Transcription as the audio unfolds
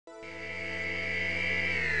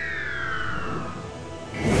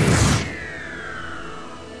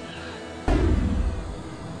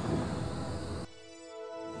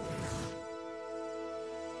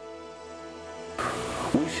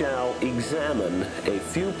shall examine a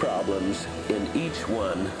few problems in each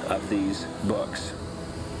one of these books.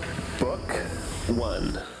 Book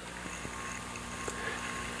 1.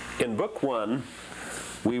 In Book 1,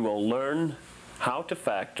 we will learn how to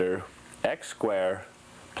factor x squared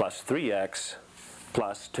plus 3x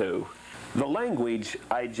plus 2. The language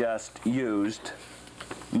I just used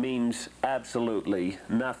means absolutely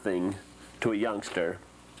nothing to a youngster.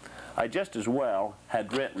 I just as well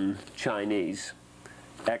had written Chinese.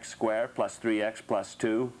 X squared plus 3x plus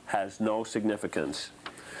 2 has no significance.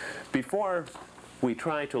 Before we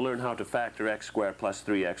try to learn how to factor x squared plus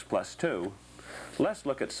 3x plus 2, let's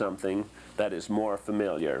look at something that is more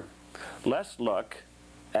familiar. Let's look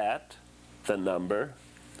at the number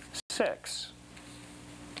 6.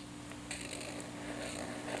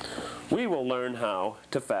 We will learn how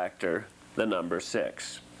to factor the number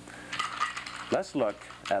 6. Let's look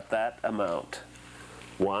at that amount.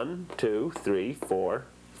 1, 2, 3, 4,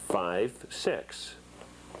 5, 6.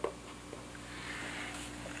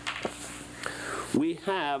 We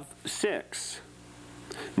have 6.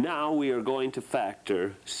 Now we are going to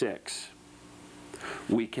factor 6.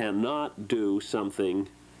 We cannot do something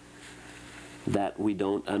that we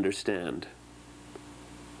don't understand.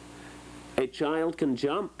 A child can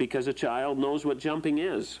jump because a child knows what jumping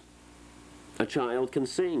is. A child can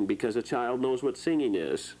sing because a child knows what singing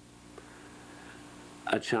is.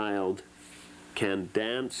 A child can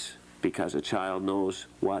dance because a child knows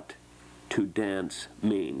what to dance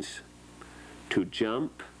means. To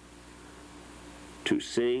jump, to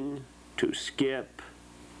sing, to skip,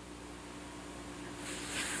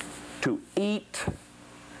 to eat.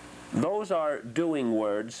 Those are doing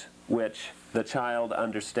words which the child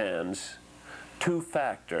understands. To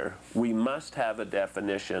factor, we must have a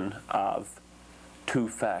definition of to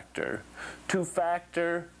factor. To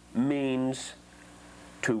factor means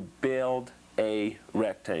to build a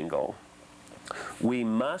rectangle. We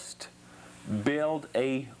must build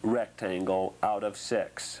a rectangle out of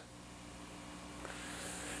 6.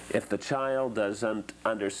 If the child doesn't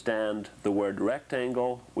understand the word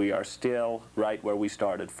rectangle, we are still right where we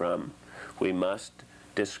started from. We must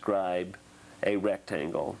describe a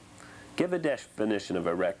rectangle. Give a definition of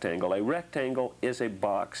a rectangle. A rectangle is a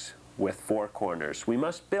box with 4 corners. We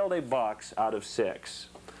must build a box out of 6.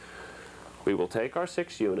 We will take our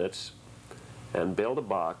 6 units and build a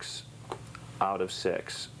box out of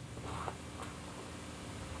 6.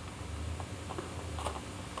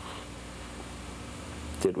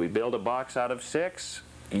 Did we build a box out of 6?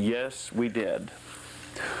 Yes, we did.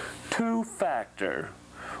 To factor,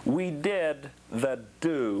 we did the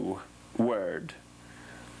do word.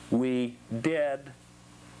 We did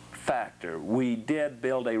factor. We did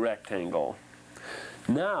build a rectangle.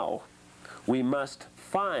 Now, we must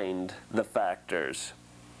find the factors.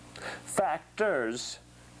 Factors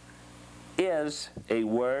is a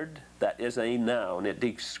word that is a noun. It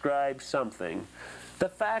describes something. The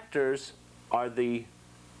factors are the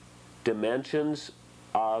dimensions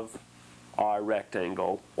of our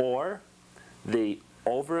rectangle, or the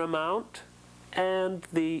over amount and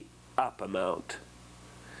the up amount.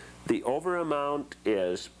 The over amount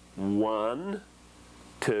is 1,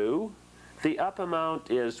 2. The up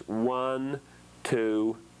amount is 1,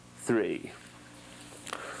 2, 3.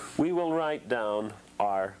 We will write down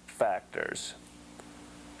our factors.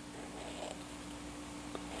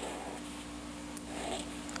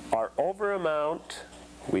 Our over amount,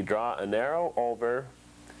 we draw an arrow over,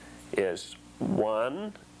 is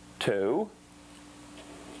 1, 2.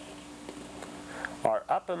 Our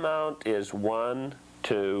up amount is 1,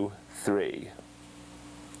 2, 3.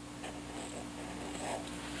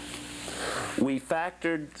 We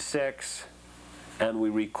factored 6 and we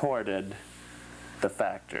recorded the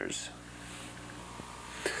factors.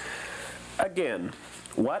 Again,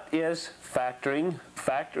 what is factoring?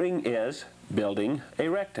 Factoring is building a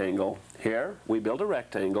rectangle. Here we build a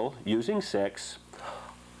rectangle using 6.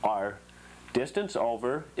 Our distance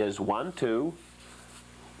over is 1, 2.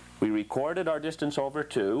 We recorded our distance over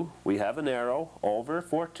 2. We have an arrow over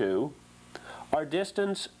for 2. Our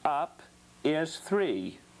distance up is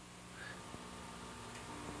 3.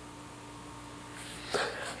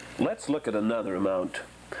 Let's look at another amount.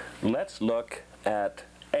 Let's look at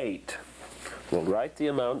 8. We'll write the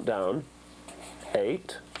amount down,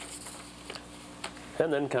 8,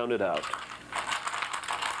 and then count it out.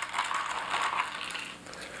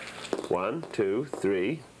 1, 2,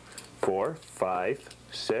 3, 4, 5,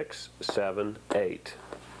 6, 7, 8.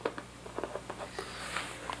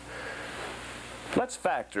 Let's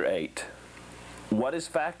factor 8. What is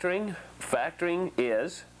factoring? Factoring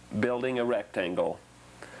is building a rectangle.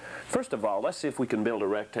 First of all, let's see if we can build a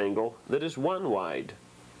rectangle that is 1 wide.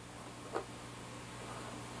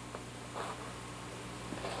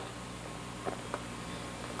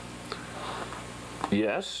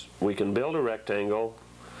 Yes, we can build a rectangle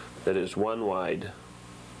that is 1 wide.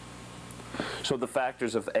 So the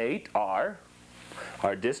factors of 8 are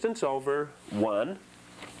our distance over 1,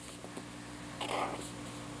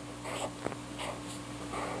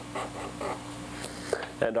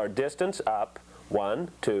 and our distance up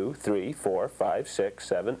 1, 2, 3, 4, 5, 6,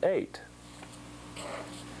 7, 8.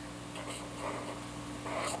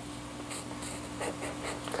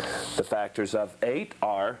 The factors of 8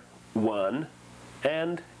 are 1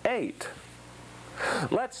 and 8.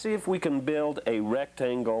 Let's see if we can build a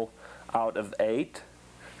rectangle out of 8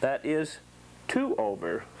 that is 2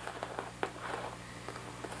 over.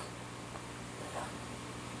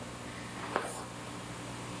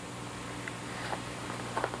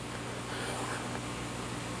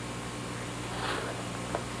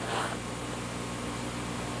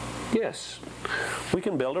 Yes, we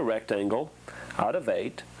can build a rectangle out of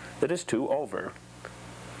 8 that is 2 over.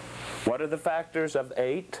 What are the factors of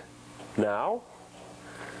 8 now?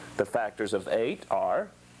 The factors of 8 are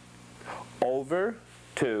over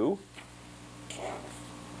 2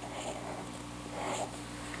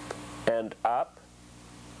 and up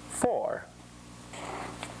 4.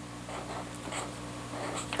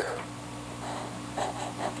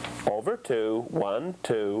 Over 2, 1,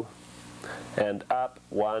 2, and up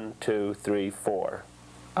 1, 2, 3, 4.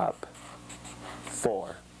 Up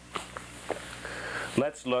 4.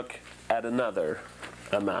 Let's look at another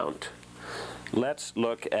amount. Let's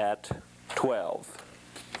look at 12.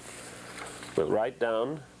 We'll write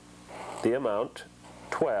down the amount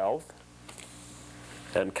 12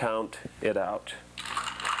 and count it out.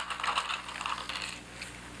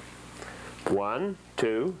 1,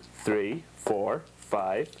 2, 3, 4,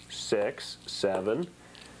 5, 6, 7,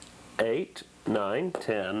 8, 9,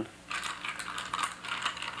 10,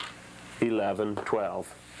 11,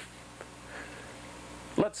 12.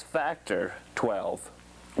 Let's factor 12.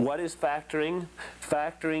 What is factoring?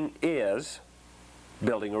 Factoring is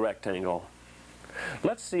building a rectangle.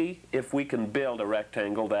 Let's see if we can build a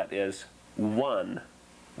rectangle that is 1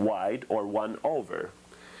 wide or 1 over.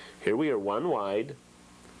 Here we are 1 wide.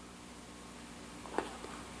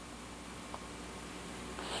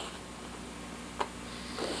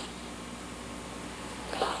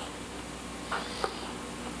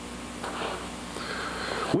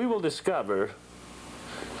 We will discover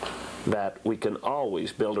that we can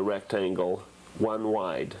always build a rectangle 1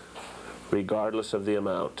 wide, regardless of the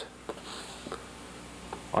amount.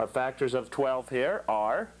 Our factors of 12 here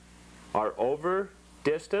are our over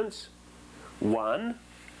distance, 1,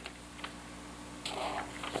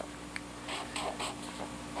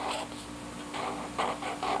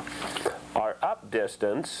 our up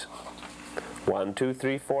distance, 1, 2,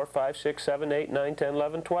 3, 4, 5, 6, 7, 8, 9, 10,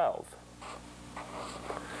 11, 12.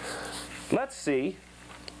 Let's see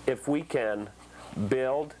if we can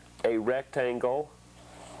build a rectangle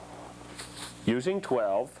using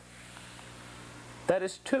 12 that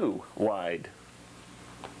is 2 wide.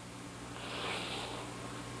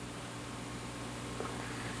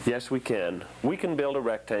 Yes, we can. We can build a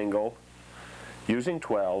rectangle using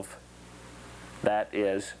 12 that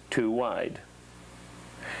is 2 wide.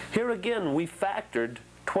 Here again we factored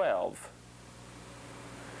 12.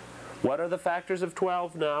 What are the factors of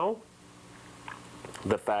 12 now?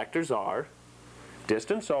 The factors are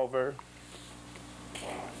distance over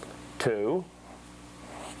 2,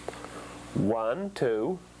 1,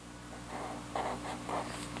 2,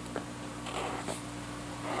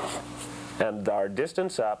 and our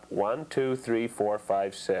distance up 1, 2, 3, 4,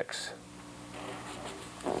 5, 6.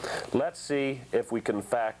 Let's see if we can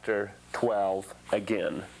factor 12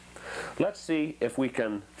 again. Let's see if we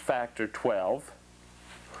can factor 12.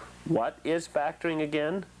 What is factoring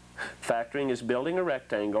again? Factoring is building a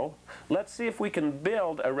rectangle. Let's see if we can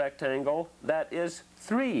build a rectangle that is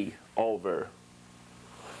 3 over.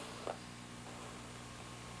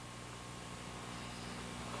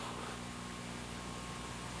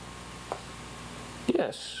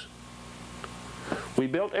 Yes. We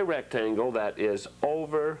built a rectangle that is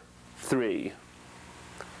over 3.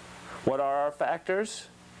 What are our factors?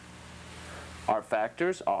 Our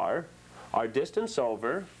factors are our distance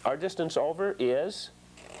over. Our distance over is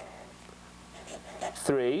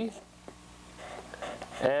 3,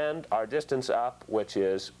 and our distance up, which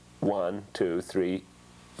is 1, 2, 3,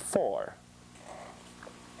 4.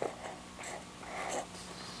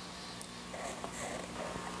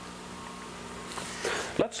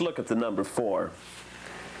 Let's look at the number 4.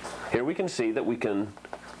 Here we can see that we can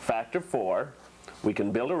factor 4. We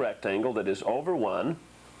can build a rectangle that is over 1,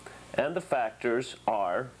 and the factors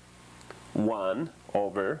are 1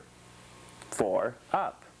 over 4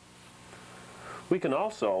 up. We can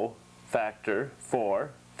also factor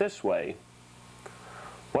 4 this way.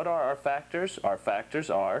 What are our factors? Our factors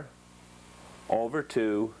are over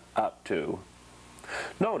 2 up 2.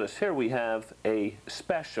 Notice here we have a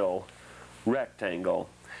special rectangle.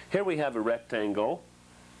 Here we have a rectangle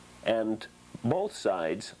and both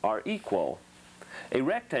sides are equal. A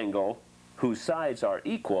rectangle whose sides are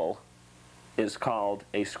equal is called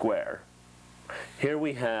a square. Here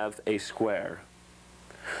we have a square.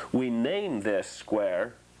 We name this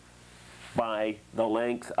square by the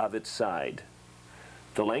length of its side.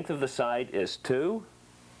 The length of the side is 2.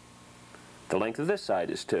 The length of this side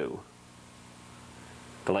is 2.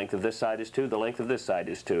 The length of this side is 2. The length of this side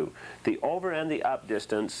is 2. The over and the up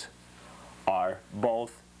distance are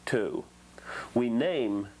both 2. We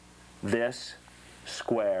name this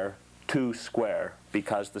square 2 square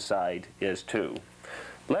because the side is 2.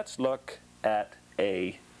 Let's look at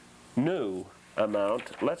a new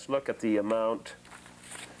amount. Let's look at the amount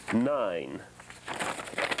 9.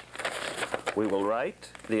 We will write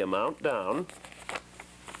the amount down,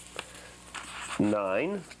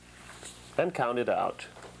 9, and count it out.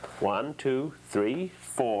 1, 2, 3,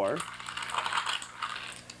 4,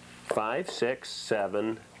 5, 6,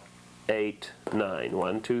 7, 8, 9.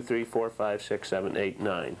 1, 2, 3, 4, 5, 6, 7, 8,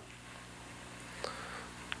 9.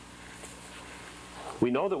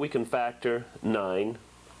 We know that we can factor 9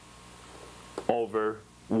 over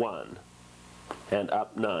 1 and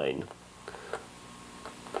up 9.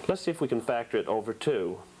 Let's see if we can factor it over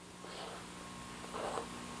 2.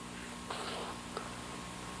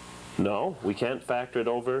 No, we can't factor it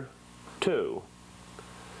over 2.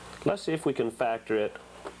 Let's see if we can factor it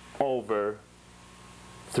over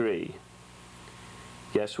 3.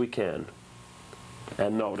 Yes, we can.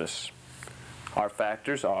 And notice, our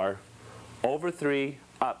factors are over 3,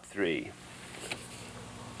 up 3.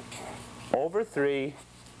 Over 3,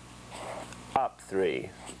 up 3.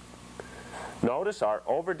 Notice our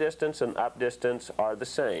over distance and up distance are the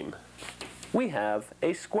same. We have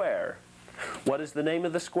a square. What is the name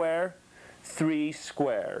of the square? 3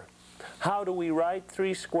 square. How do we write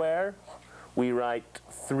 3 square? We write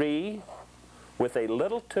 3 with a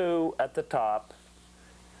little 2 at the top.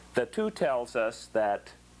 The 2 tells us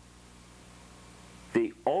that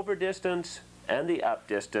the over distance and the up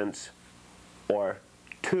distance, or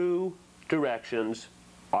 2 directions,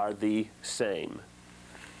 are the same.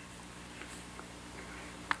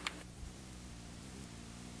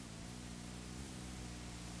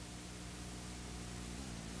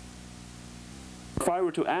 If I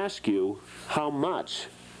were to ask you how much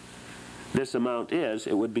this amount is,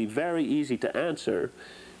 it would be very easy to answer,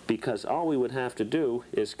 because all we would have to do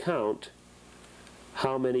is count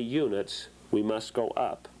how many units we must go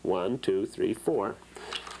up. 1, 2, 3, 4.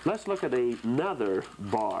 Let's look at another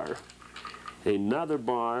bar. Another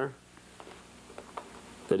bar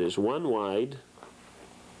that is 1 wide.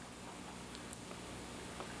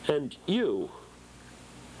 And you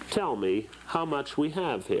tell me how much we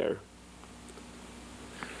have here.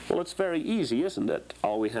 Well, it's very easy, isn't it?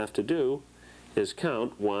 All we have to do is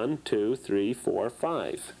count 1, 2, 3, 4,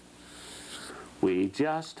 5. We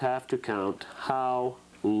just have to count how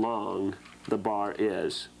long the bar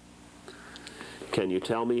is. Can you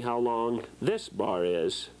tell me how long this bar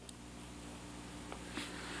is?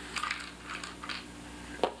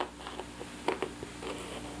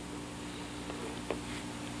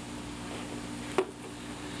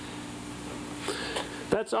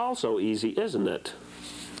 That's also easy, isn't it?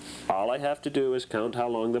 All I have to do is count how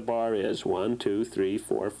long the bar is. 1, 2, 3,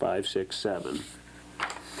 4, 5, 6, 7.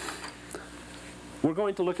 We're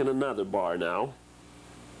going to look at another bar now.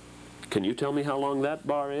 Can you tell me how long that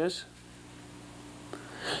bar is?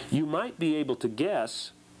 You might be able to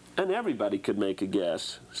guess, and everybody could make a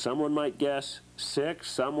guess. Someone might guess 6,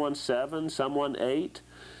 someone 7, someone 8.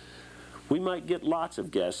 We might get lots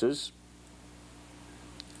of guesses,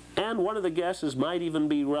 and one of the guesses might even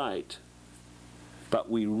be right. But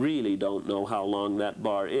we really don't know how long that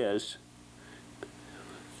bar is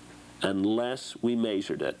unless we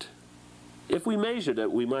measured it. If we measured it,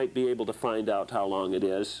 we might be able to find out how long it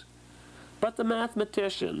is. But the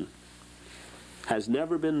mathematician has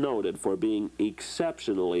never been noted for being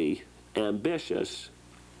exceptionally ambitious,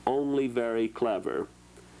 only very clever.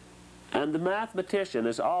 And the mathematician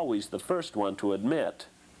is always the first one to admit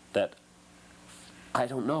that, I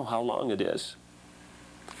don't know how long it is.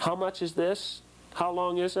 How much is this? How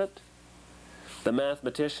long is it? The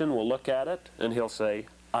mathematician will look at it and he'll say,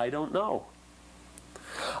 I don't know.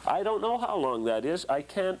 I don't know how long that is. I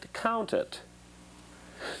can't count it.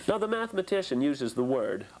 Now the mathematician uses the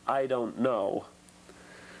word, I don't know,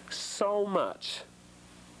 so much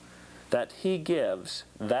that he gives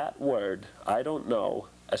that word, I don't know,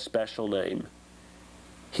 a special name.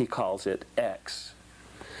 He calls it x.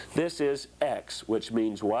 This is x, which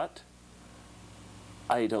means what?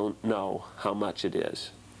 I don't know how much it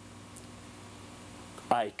is.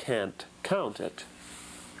 I can't count it.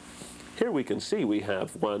 Here we can see we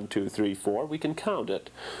have 1, 2, 3, 4. We can count it.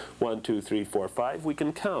 1, 2, 3, 4, 5. We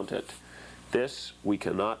can count it. This we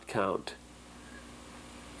cannot count.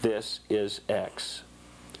 This is x.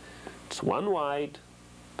 It's 1 wide,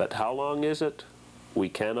 but how long is it? We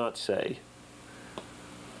cannot say.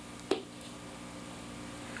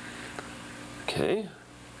 Okay.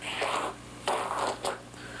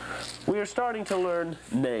 We are starting to learn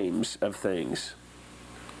names of things.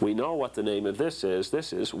 We know what the name of this is.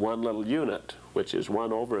 This is 1 little unit, which is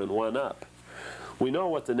 1 over and 1 up. We know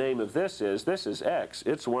what the name of this is. This is x.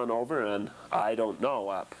 It's 1 over and I don't know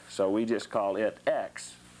up. So we just call it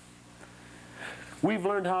x. We've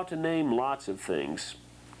learned how to name lots of things.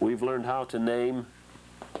 We've learned how to name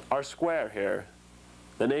our square here.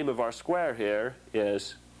 The name of our square here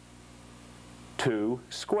is 2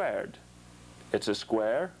 squared. It's a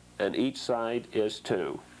square and each side is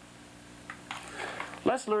 2.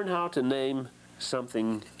 Let's learn how to name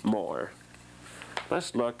something more.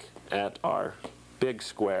 Let's look at our big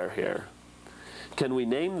square here. Can we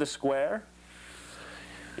name the square?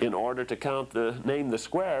 In order to name the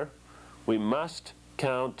square, we must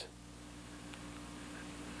count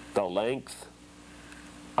the length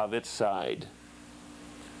of its side.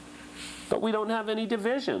 But we don't have any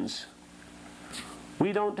divisions.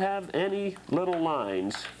 We don't have any little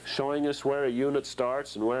lines showing us where a unit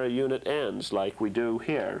starts and where a unit ends like we do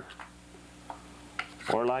here,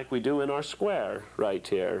 or like we do in our square right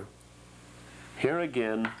here. Here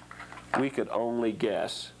again, we could only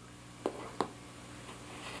guess.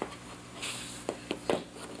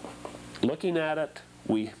 Looking at it,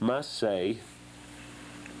 we must say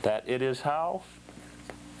that it is how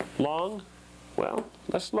long? Well,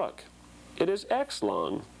 let's look. It is x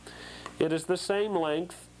long. It is the same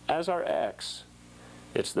length as our x.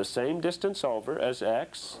 It's the same distance over as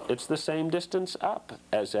x. It's the same distance up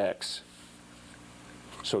as x.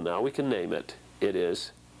 So now we can name it. It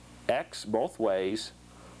is x both ways,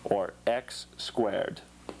 or x squared.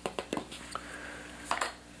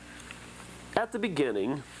 At the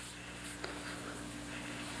beginning,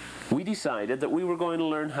 we decided that we were going to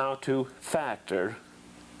learn how to factor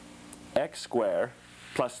x squared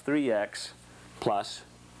plus 3x plus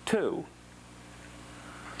 2.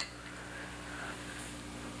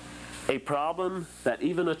 A problem that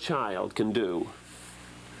even a child can do.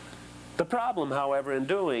 The problem, however, in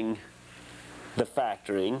doing the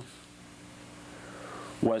factoring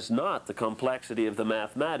was not the complexity of the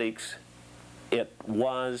mathematics, it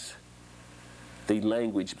was the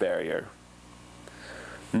language barrier.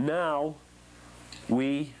 Now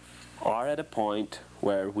we are at a point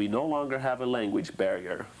where we no longer have a language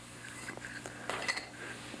barrier.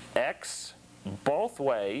 X both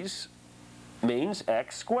ways means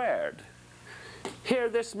x squared. Here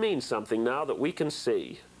this means something now that we can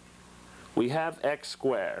see. We have x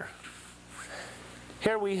squared.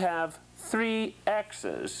 Here we have 3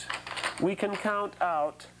 x's. We can count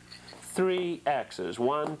out 3 x's.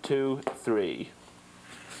 1, 2, 3.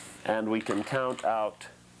 And we can count out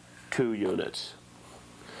 2 units.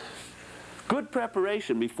 Good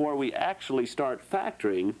preparation before we actually start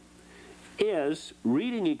factoring is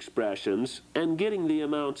reading expressions and getting the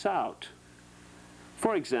amounts out.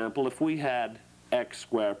 For example, if we had x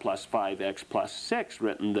squared plus 5x plus 6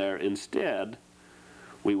 written there instead,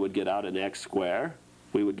 we would get out an x squared,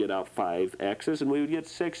 we would get out 5 x's, and we would get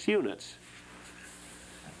 6 units.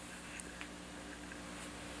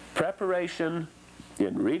 Preparation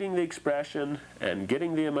in reading the expression and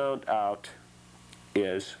getting the amount out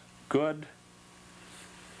is good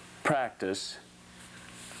practice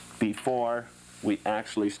before we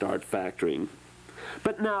actually start factoring.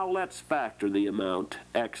 But now let's factor the amount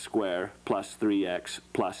x squared plus 3x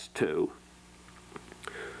plus 2.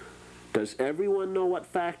 Does everyone know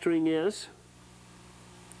what factoring is?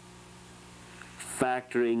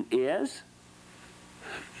 Factoring is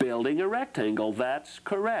building a rectangle. That's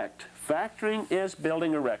correct. Factoring is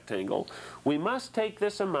building a rectangle. We must take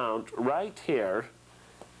this amount right here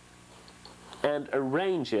and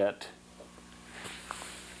arrange it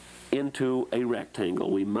into a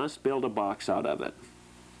rectangle. We must build a box out of it.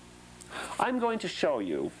 I'm going to show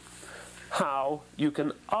you how you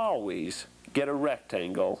can always get a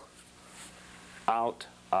rectangle out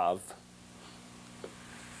of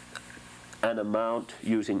an amount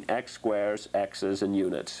using x squares, x's, and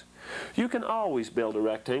units. You can always build a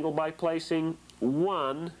rectangle by placing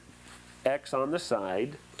one x on the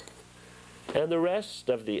side and the rest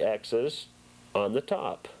of the x's on the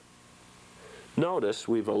top. Notice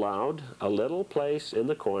we've allowed a little place in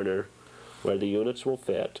the corner where the units will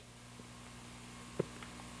fit.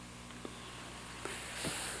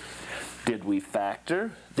 Did we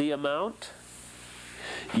factor the amount?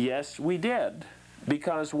 Yes, we did.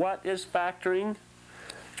 Because what is factoring?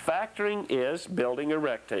 Factoring is building a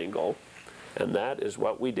rectangle, and that is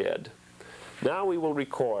what we did. Now we will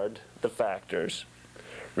record the factors.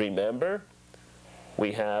 Remember,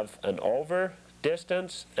 we have an over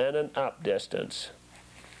distance and an up distance.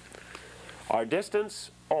 Our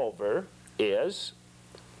distance over is,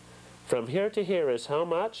 from here to here is how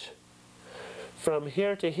much? From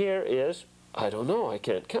here to here is, I don't know, I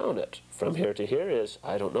can't count it. From here to here is,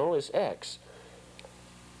 I don't know, is x.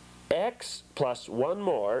 X plus one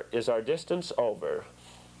more is our distance over.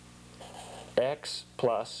 X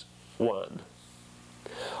plus 1.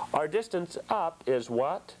 Our distance up is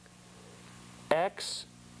what? X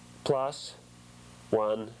plus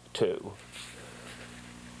 1, 2.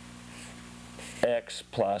 X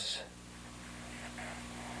plus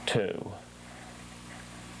 2.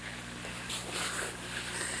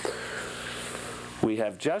 We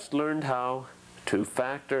have just learned how to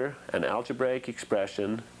factor an algebraic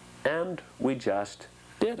expression, and we just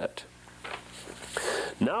did it.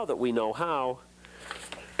 Now that we know how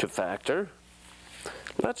to factor,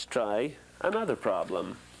 let's try another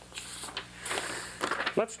problem.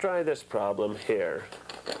 Let's try this problem here.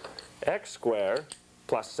 X squared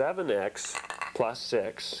plus 7x plus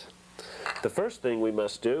 6. The first thing we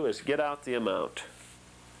must do is get out the amount.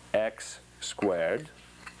 X squared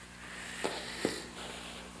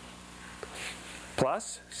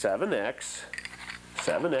plus 7x,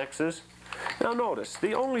 7x's. Now notice,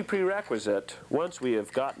 the only prerequisite, once we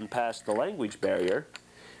have gotten past the language barrier,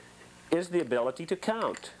 is the ability to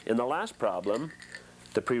count. In the last problem,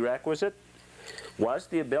 the prerequisite was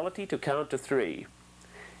the ability to count to 3.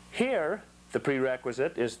 Here, the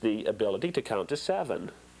prerequisite is the ability to count to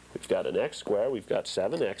 7. We've got an x squared, we've got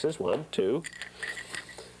 7x's, 1, 2,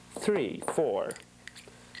 3, 4,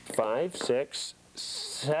 5, 6,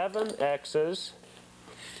 7x's,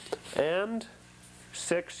 and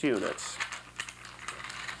 6 units.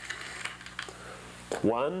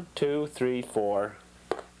 1, 2, 3, 4,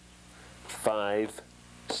 5,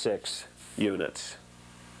 6 units.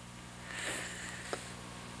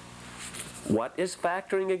 What is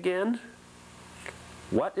factoring again?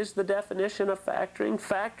 What is the definition of factoring?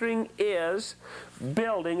 Factoring is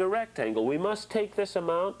building a rectangle. We must take this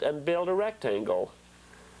amount and build a rectangle.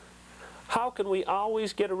 How can we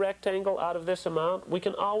always get a rectangle out of this amount? We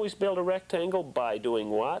can always build a rectangle by doing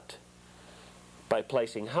what? By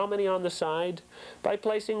placing how many on the side? By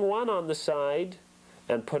placing 1 on the side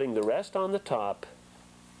and putting the rest on the top.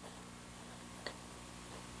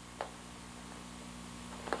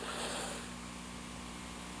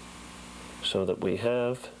 So that we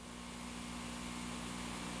have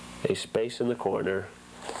a space in the corner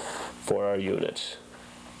for our units.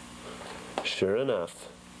 Sure enough,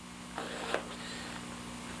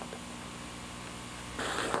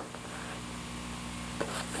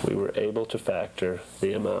 we were able to factor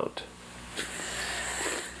the amount.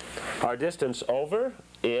 Our distance over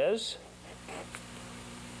is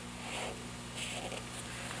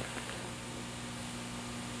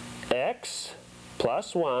x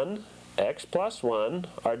plus 1. X plus 1.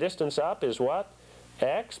 Our distance up is what?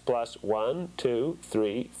 X plus 1, 2,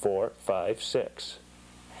 3, 4, 5, 6.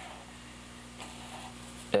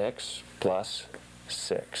 X plus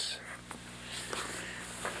 6.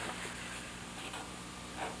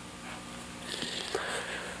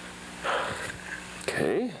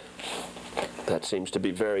 Okay, that seems to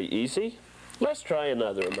be very easy. Let's try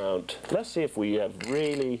another amount. Let's see if we have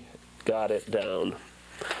really got it down.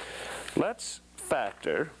 Let's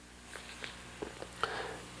factor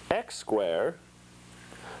x squared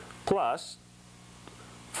plus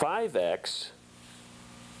 5x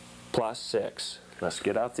plus 6. Let's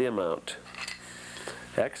get out the amount.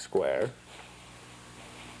 X squared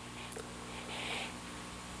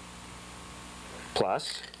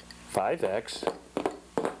plus 5x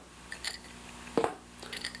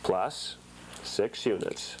plus 6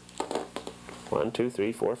 units. 1, 2,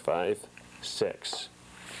 3, 4, 5, 6.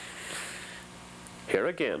 Here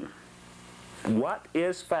again. What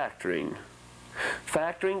is factoring?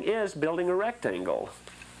 Factoring is building a rectangle.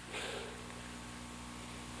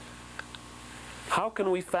 How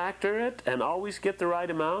can we factor it and always get the right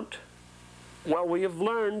amount? Well, we have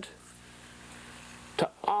learned to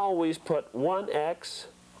always put 1x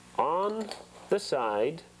on the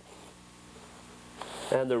side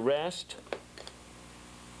and the rest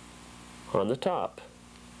on the top.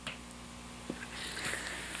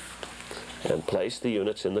 and place the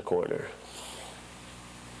units in the corner.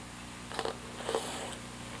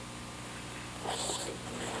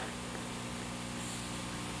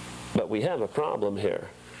 But we have a problem here.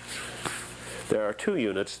 There are 2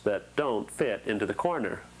 units that don't fit into the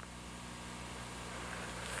corner.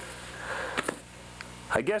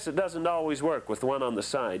 I guess it doesn't always work with one on the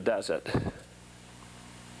side, does it?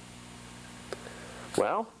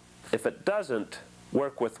 Well, if it doesn't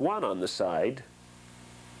work with one on the side,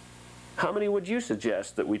 how many would you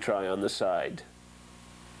suggest that we try on the side?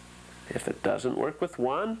 If it doesn't work with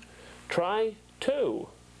one, try 2.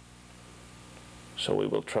 So we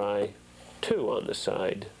will try 2 on the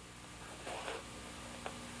side.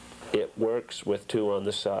 It works with 2 on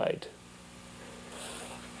the side.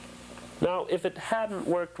 Now, if it hadn't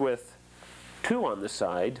worked with 2 on the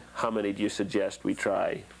side, how many do you suggest we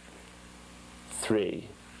try? 3.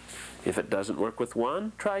 If it doesn't work with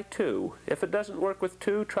 1, try 2. If it doesn't work with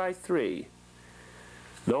 2, try 3.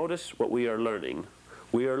 Notice what we are learning.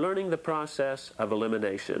 We are learning the process of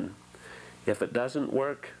elimination. If it doesn't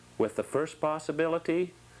work with the first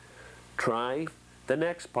possibility, try the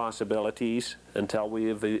next possibilities until we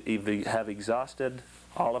have exhausted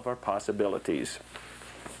all of our possibilities.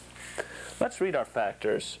 Let's read our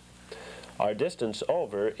factors. Our distance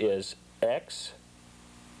over is x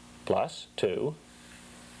plus 2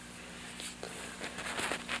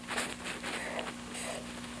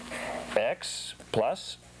 x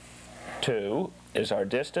plus 2 is our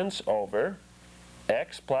distance over.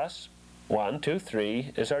 X plus 1, 2,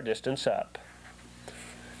 3 is our distance up.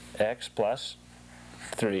 X plus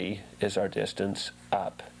 3 is our distance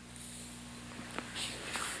up.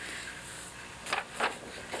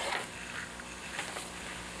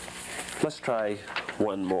 Let's try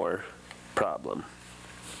one more problem.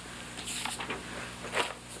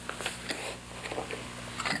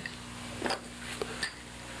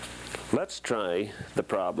 Let's try the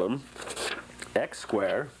problem x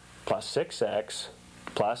squared plus 6x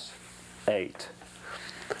plus 8.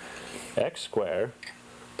 X squared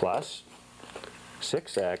plus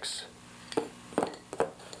 6x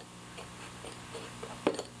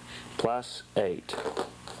plus 8.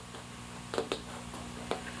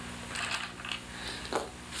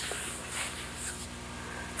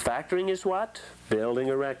 Factoring is what? Building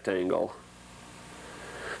a rectangle.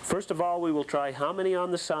 First of all, we will try how many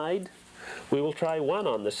on the side? We will try 1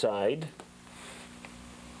 on the side,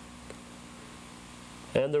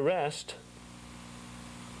 and the rest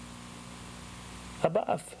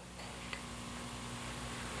above.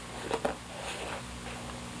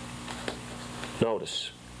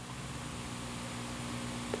 Notice,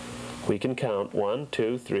 we can count 1,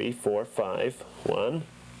 2, 3, 4, 5. 1,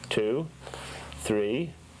 2,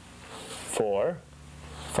 3, 4,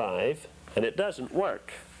 5, and it doesn't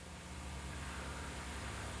work.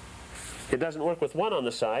 It doesn't work with 1 on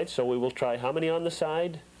the side, so we will try how many on the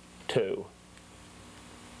side? 2.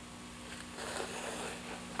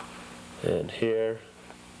 And here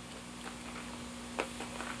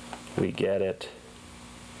we get it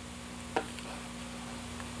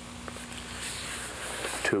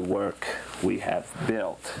to work. We have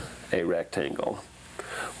built a rectangle.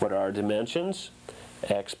 What are our dimensions?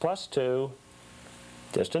 X plus 2,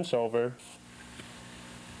 distance over,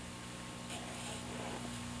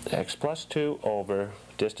 x plus 2 over,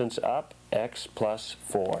 distance up, x plus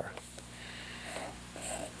 4.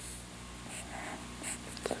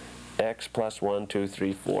 X plus 1, 2,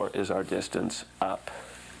 3, 4 is our distance up.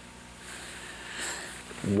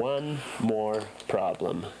 One more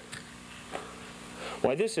problem.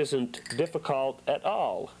 Why, this isn't difficult at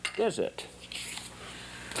all, is it?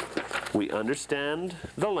 We understand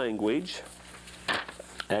the language.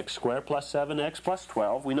 X squared plus 7x plus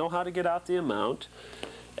 12. We know how to get out the amount.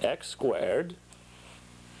 X squared,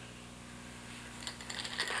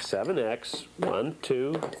 7x, 1,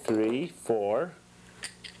 2, 3, 4,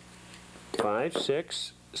 5,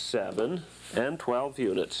 6, 7, and 12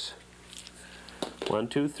 units. 1,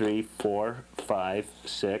 2, 3, 4, 5,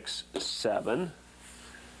 6, 7,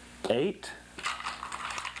 8,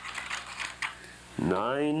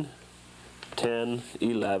 9, 10,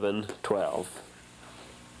 11, 12.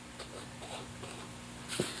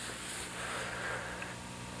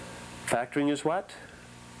 Factoring is what?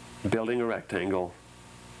 Building a rectangle.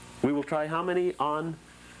 We will try how many on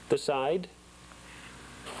the side?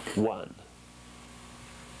 1.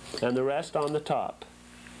 And the rest on the top.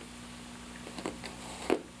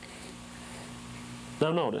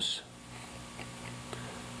 Now notice,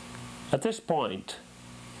 at this point,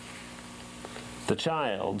 the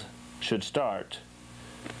child should start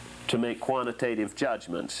to make quantitative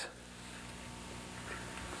judgments.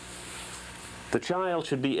 The child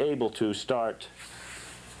should be able to start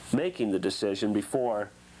making the decision before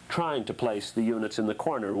trying to place the units in the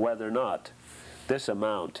corner, whether or not this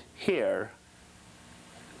amount here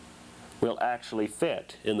will actually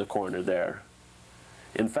fit in the corner there.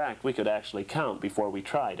 In fact, we could actually count before we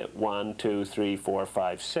tried it. 1, 2, 3, 4,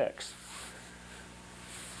 5, 6.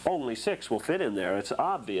 Only 6 will fit in there. It's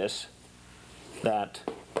obvious that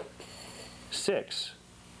 6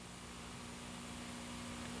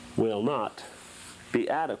 will not be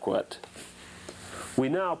adequate. We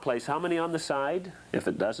now place how many on the side? If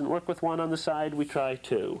it doesn't work with 1 on the side, we try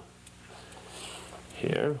 2.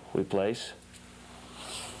 Here we place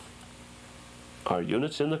our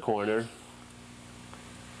units in the corner.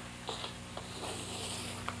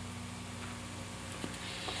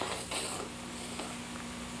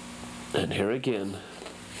 And here again,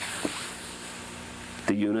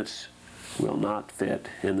 the units will not fit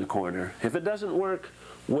in the corner. If it doesn't work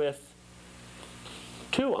with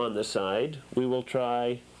 2 on the side, we will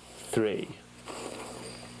try 3.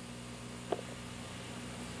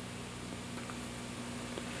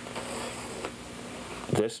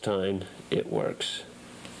 This time it works.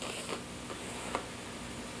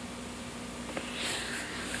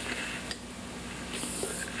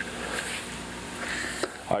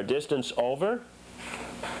 Our distance over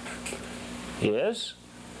is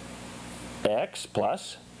x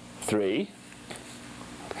plus 3,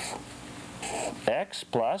 x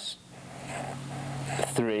plus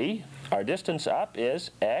 3. Our distance up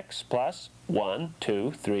is x plus 1,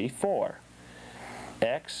 2, 3, 4.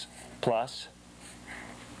 X plus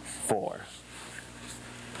 4.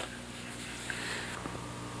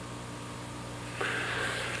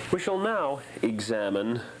 We shall now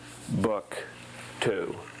examine Book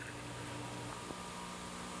 2.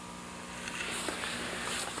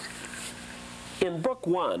 In Book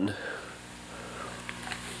 1,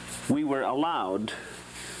 we were allowed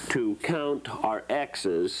to count our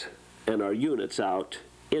x's and our units out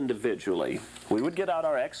individually. We would get out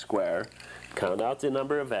our x square, count out the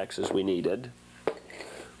number of x's we needed.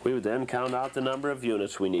 We would then count out the number of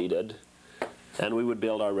units we needed, and we would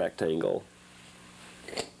build our rectangle.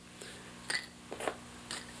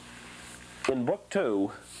 In Book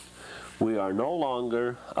 2, we are no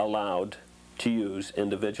longer allowed to use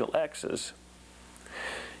individual x's.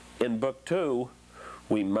 In Book 2,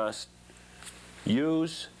 we must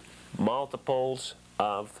use multiples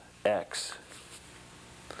of x.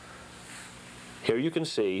 Here you can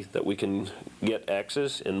see that we can get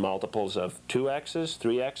x's in multiples of 2x's,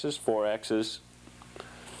 3x's, 4x's,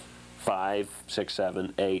 5, 6,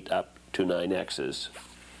 7, 8, up to 9x's.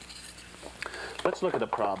 Let's look at a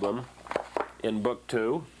problem in Book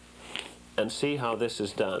 2 and see how this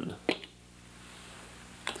is done.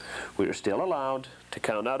 We are still allowed to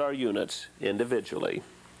count out our units individually.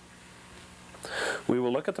 We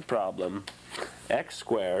will look at the problem x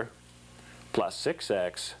squared plus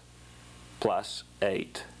 6x plus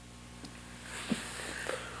 8.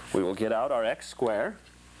 We will get out our x squared.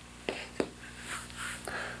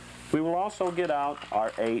 We will also get out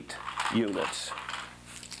our 8 units.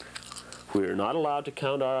 We are not allowed to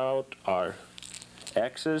count out our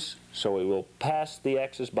x's, so we will pass the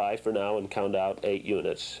x's by for now and count out 8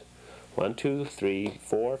 units. 1, 2, 3,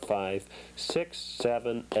 4, 5, 6,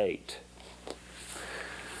 7, 8.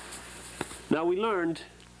 Now we learned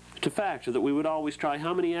to factor that we would always try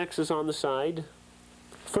how many x's on the side?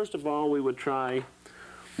 First of all, we would try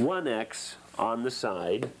 1x on the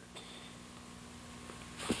side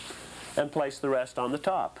and place the rest on the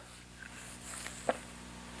top.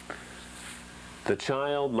 The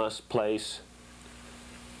child must place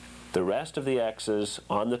the rest of the x's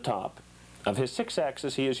on the top. Of his 6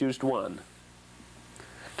 x's, he has used 1.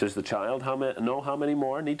 Does the child know how many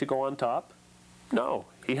more need to go on top? No,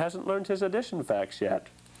 he hasn't learned his addition facts yet.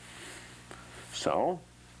 So,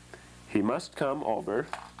 he must come over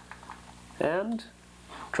and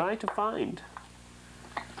try to find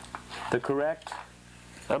the correct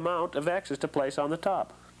amount of x's to place on the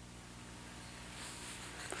top.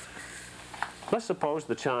 Let's suppose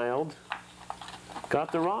the child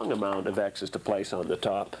got the wrong amount of x's to place on the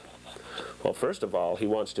top. Well, first of all, he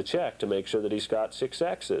wants to check to make sure that he's got 6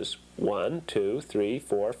 x's. 1, 2, 3,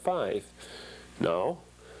 4, 5. No,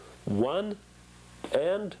 1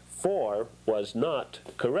 and 4 was not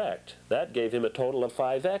correct. That gave him a total of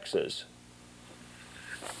 5 x's.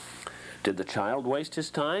 Did the child waste his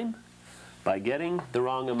time by getting the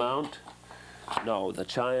wrong amount? No, the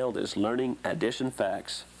child is learning addition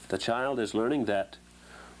facts. The child is learning that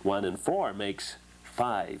 1 and 4 makes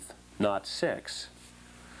 5, not 6.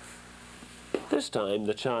 This time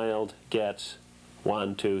the child gets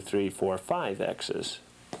 1, 2, 3, 4, 5 x's.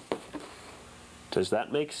 Does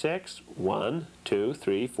that make 6? 1, 2,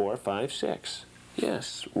 3, 4, 5, 6.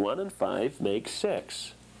 Yes, 1 and 5 make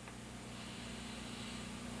 6.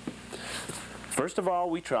 First of all,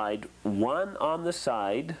 we tried 1 on the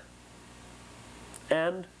side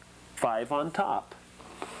and 5 on top.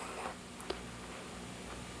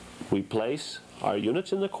 We place our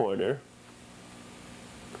units in the corner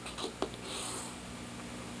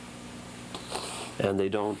and they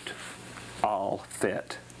don't all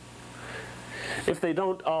fit. If they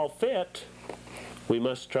don't all fit, we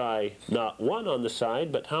must try not 1 on the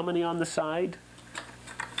side, but how many on the side?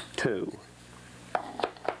 2.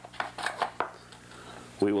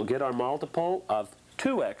 We will get our multiple of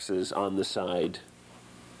 2 x's on the side.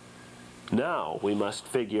 Now we must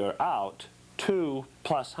figure out 2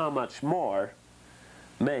 plus how much more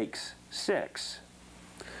makes 6.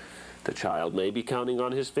 The child may be counting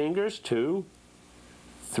on his fingers. 2,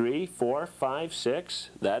 3, 4, 5, 6.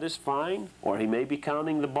 That is fine. Or he may be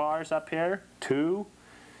counting the bars up here. 2,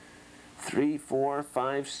 3, 4,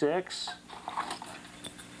 5, 6.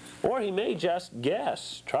 Or he may just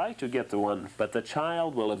guess, try to get the one, but the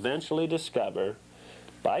child will eventually discover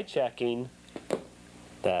by checking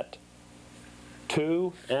that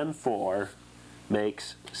 2 and 4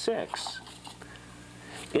 makes 6.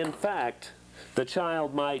 In fact, the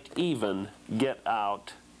child might even get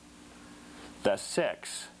out the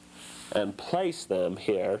 6 and place them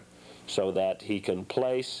here so that he can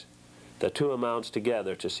place the 2 amounts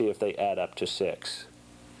together to see if they add up to 6.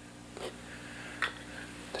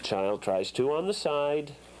 The child tries 2 on the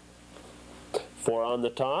side, 4 on the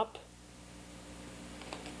top,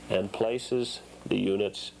 and places the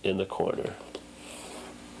units in the corner.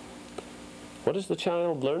 What is the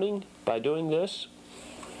child learning by doing this?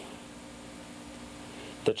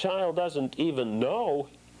 The child doesn't even know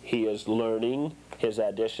he is learning his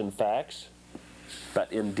addition facts,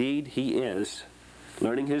 but indeed he is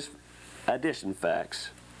learning his addition facts.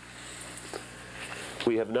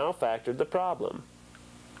 We have now factored the problem.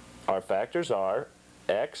 Our factors are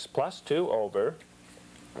x plus 2 over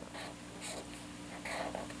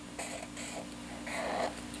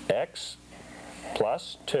x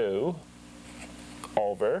plus 2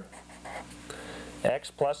 over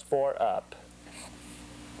x plus 4 up.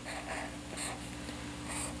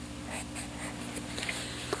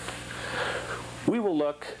 We will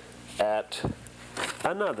look at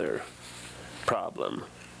another problem.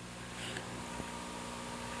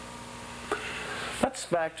 Let's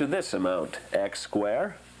factor this amount, x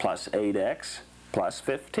squared plus 8x plus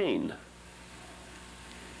 15.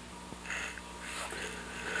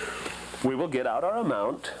 We will get out our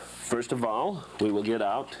amount. First of all, we will get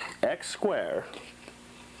out x squared.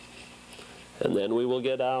 And then we will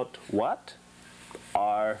get out what?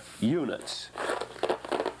 Our units.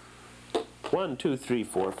 1, 2, 3,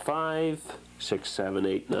 4, 5, 6, 7,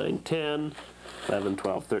 8, 9, 10, 11,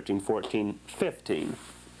 12, 13, 14, 15.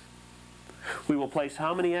 We will place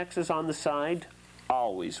how many x's on the side?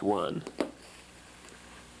 Always 1.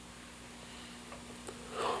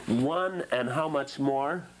 1 and how much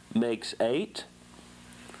more makes 8?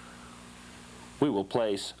 We will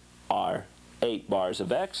place our 8 bars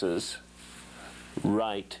of x's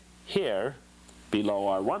right here below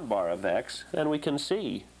our 1 bar of x, and we can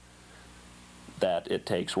see that it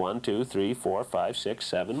takes 1, 2, 3, 4, 5, 6,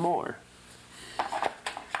 7 more.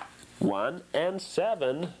 1 and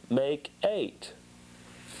 7 make 8.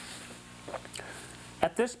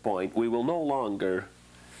 At this point, we will no longer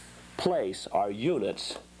place our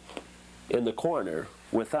units in the corner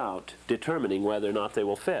without determining whether or not they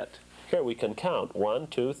will fit. Here we can count 1,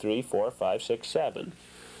 2, 3, 4, 5, 6, 7.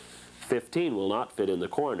 15 will not fit in the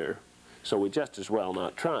corner, so we just as well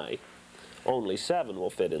not try. Only 7 will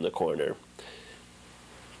fit in the corner.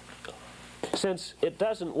 Since it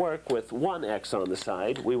doesn't work with 1 x on the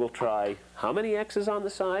side, we will try how many x's on the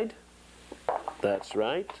side? That's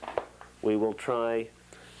right. We will try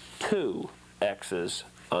 2 x's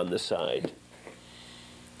on the side.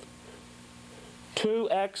 2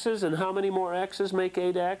 x's, and how many more x's make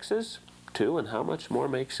 8 x's? 2, and how much more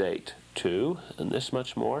makes 8? 2, and this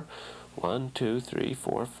much more. 1, 2, 3,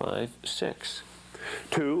 4, 5, 6.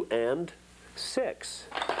 2 and 6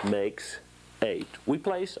 makes 8. We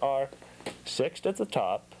place our 6th at the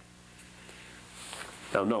top.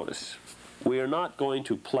 Now notice, we are not going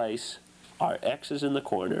to place our x's in the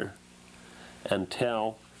corner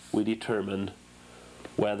until we determine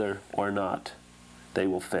whether or not they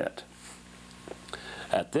will fit.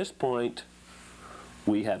 At this point,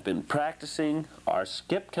 we have been practicing our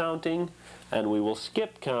skip counting, and we will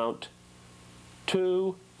skip count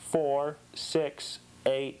 2, 4, 6,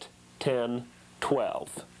 8, 10,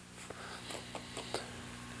 12.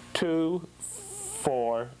 2,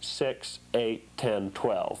 4, 6, 8, 10,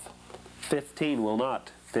 12. 15 will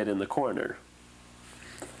not fit in the corner.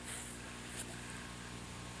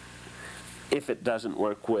 If it doesn't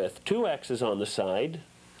work with 2 x's on the side,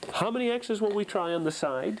 how many x's will we try on the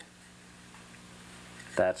side?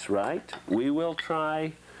 That's right, we will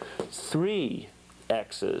try 3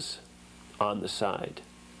 x's on the side.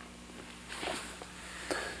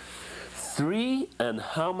 3 and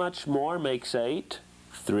how much more makes 8?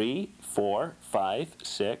 3, 4, 5,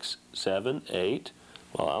 6, 7, 8.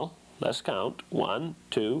 Well, let's count. 1,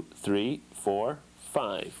 2, 3, 4,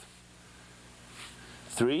 5.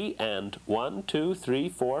 3 and 1, 2, 3,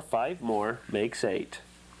 4, 5 more makes 8.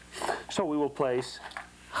 So we will place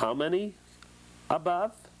how many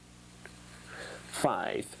above?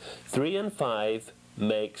 5. 3 and 5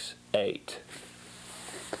 makes 8.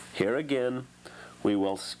 Here again, we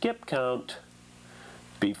will skip count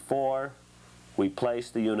before we place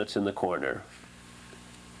the units in the corner.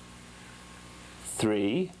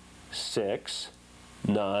 3, 6,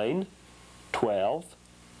 9, 12,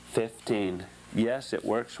 15. Yes, it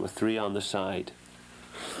works with 3 on the side.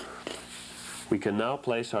 We can now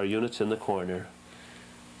place our units in the corner.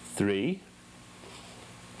 3,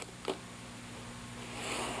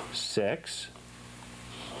 6,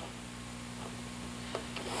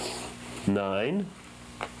 9,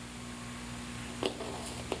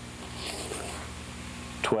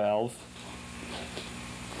 12,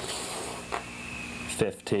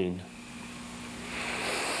 15.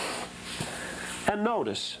 And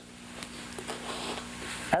notice,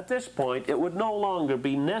 at this point, it would no longer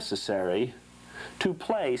be necessary to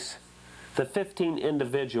place the 15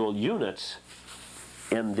 individual units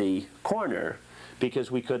in the corner,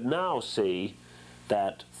 because we could now see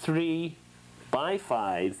that 3 by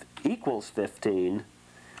 5 equals 15,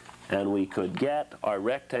 and we could get our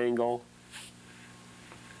rectangle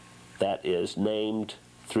that is named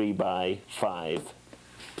 3 by 5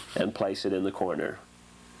 and place it in the corner.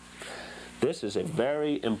 This is a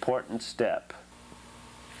very important step.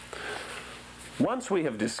 Once we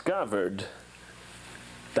have discovered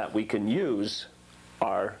that we can use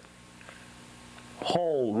our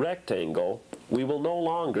whole rectangle, we will no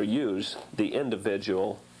longer use the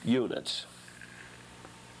individual units.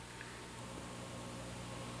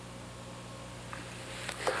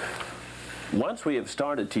 Once we have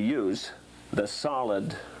started to use the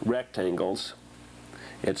solid rectangles,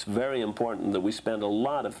 it's very important that we spend a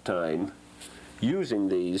lot of time using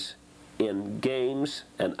these in games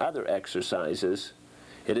and other exercises.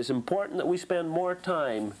 It is important that we spend more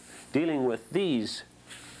time dealing with these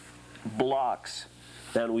blocks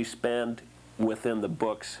than we spend within the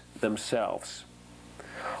books themselves.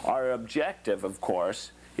 Our objective, of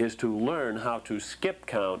course, is to learn how to skip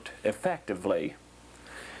count effectively.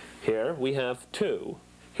 Here we have 2.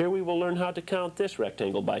 Here we will learn how to count this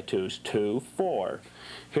rectangle by 2s. 2, 4.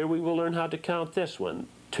 Here we will learn how to count this one.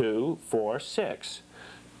 2, 4, 6.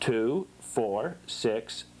 2, 4,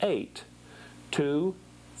 6, 8. 2,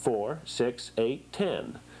 4, 6, 8,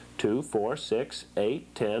 10. 2, 4, 6,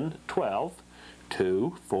 8, 10, 12.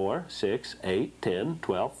 2, 4, 6, 8, 10,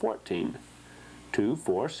 12, 14. 2,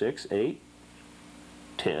 4, 6, 8,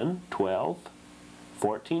 10, 12,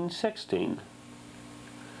 14, 16.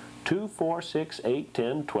 2, 4, 6, 8,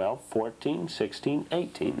 10, 12, 14, 16,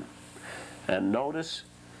 18. And notice,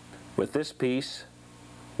 with this piece,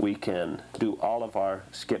 we can do all of our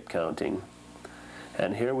skip counting.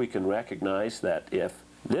 And here we can recognize that if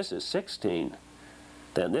this is 16,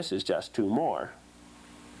 then this is just 2 more,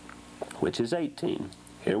 which is 18.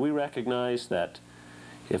 Here we recognize that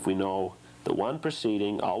if we know the one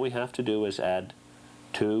preceding, all we have to do is add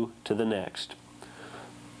 2 to the next.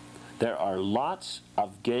 There are lots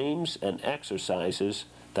of games and exercises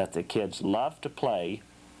that the kids love to play,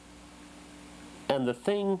 and the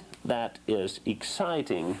thing that is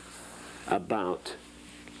exciting about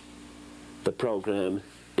the program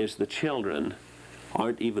is the children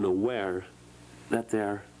aren't even aware that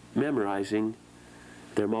they're memorizing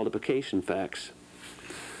their multiplication facts.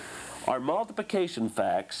 Our multiplication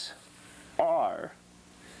facts are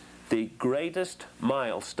the greatest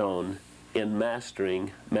milestone in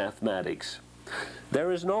mastering mathematics.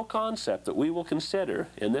 There is no concept that we will consider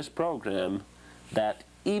in this program that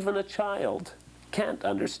even a child can't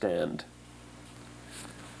understand.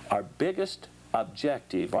 Our biggest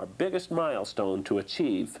objective, our biggest milestone to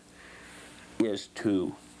achieve is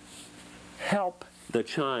to help the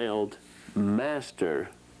child master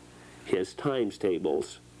his times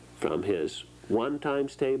tables, from his 1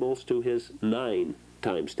 times tables to his 9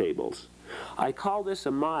 times tables. I call this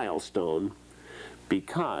a milestone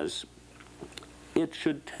because it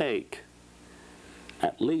should take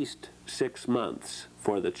at least 6 months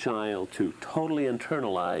for the child to totally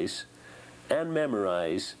internalize and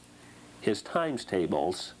memorize his times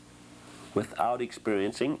tables without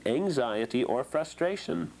experiencing anxiety or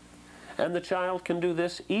frustration. And the child can do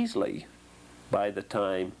this easily by the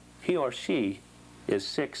time he or she is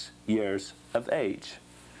 6 years of age.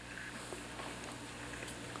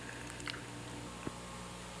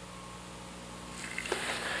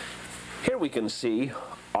 Here we can see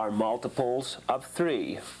our multiples of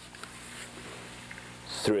 3.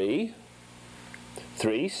 3,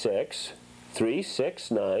 3, 6, 3,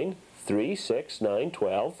 6, 9, 3, 6, 9,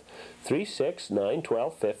 12, 3, 6, 9,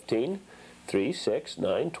 12, 15, 3, 6,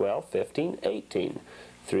 9, 12, 15, 18,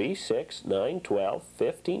 3, 6, 9, 12,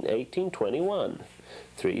 15, 18, 21,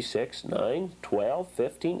 3, 6, 9, 12,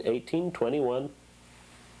 15, 18, 21,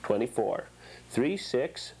 24, 3,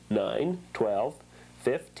 6, 9, 12,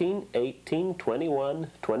 15, 18,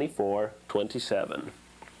 21, 24, 27.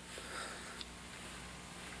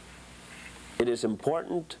 It is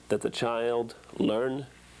important that the child learn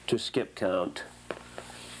to skip count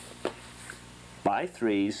by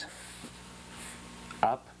threes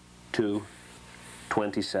up to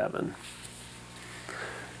 27.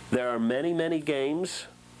 There are many, many games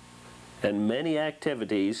and many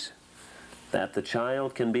activities that the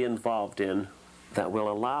child can be involved in that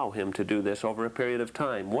will allow him to do this over a period of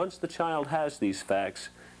time. Once the child has these facts,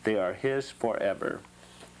 they are his forever.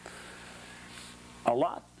 A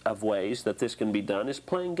lot of ways that this can be done is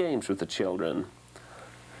playing games with the children.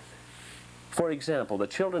 For example, the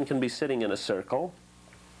children can be sitting in a circle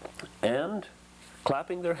and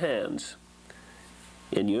clapping their hands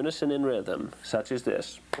in unison in rhythm, such as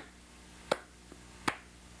this.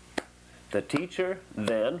 The teacher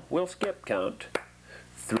then will skip count.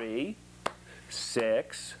 3,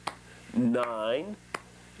 6, 9,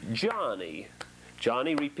 Johnny.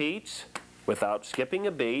 Johnny repeats without skipping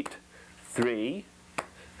a beat. 3,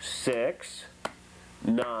 6,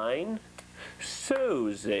 9,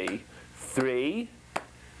 Susie. 3,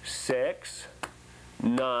 6,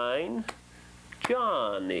 9,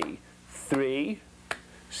 Johnny. 3,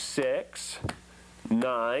 6,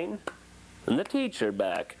 9, and the teacher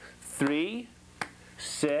back. 3,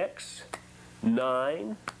 6,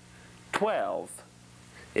 9, 12.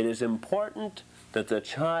 It is important that the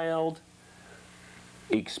child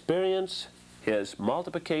experience his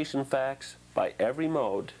multiplication facts by every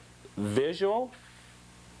mode: visual,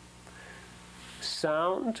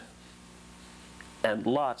 sound, and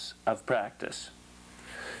lots of practice.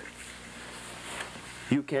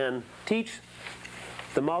 You can teach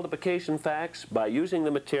the multiplication facts by using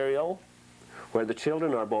the material where the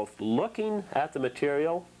children are both looking at the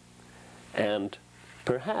material and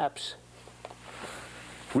perhaps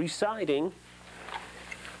reciting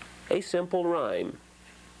a simple rhyme.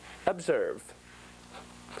 Observe.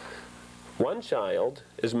 One child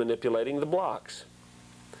is manipulating the blocks.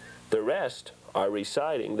 The rest are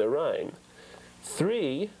reciting the rhyme.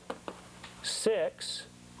 3, 6,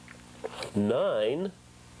 9,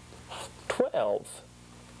 12.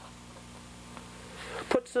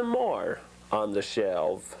 Put some more on the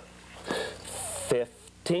shelf.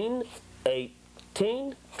 15,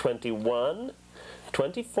 18, 21,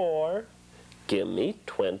 24. Give me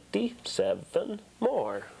 27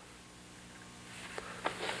 more.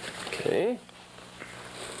 Okay.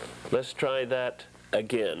 Let's try that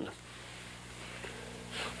again.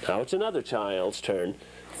 Now it's another child's turn.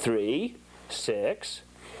 3, 6,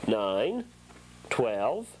 9,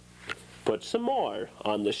 12. Put some more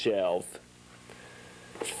on the shelf.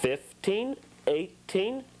 15,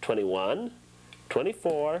 18, 21,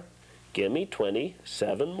 24. Give me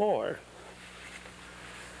 27 more.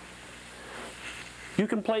 You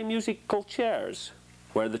can play musical chairs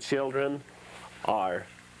where the children are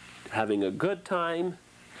having a good time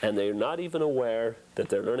and they're not even aware that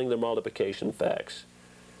they're learning their multiplication facts.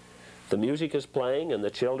 The music is playing and the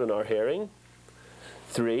children are hearing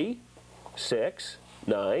 3, 6,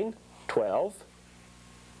 9, 12.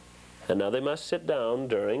 And now they must sit down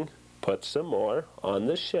during put some more on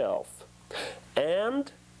the shelf.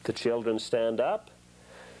 And the children stand up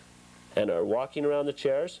and are walking around the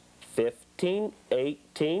chairs. 15,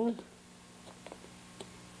 18,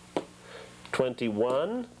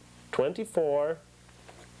 21, 24.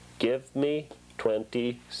 Give me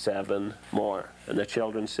 27 more. And the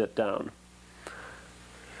children sit down.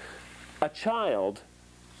 A child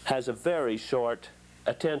has a very short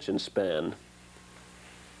attention span.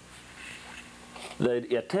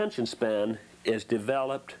 The attention span is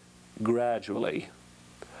developed gradually.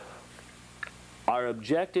 Our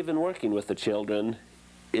objective in working with the children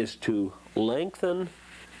is to lengthen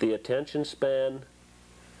the attention span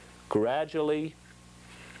gradually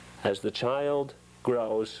as the child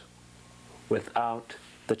grows without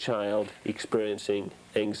the child experiencing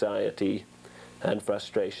anxiety and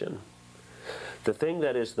frustration. The thing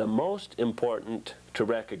that is the most important to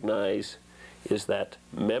recognize is that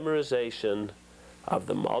memorization of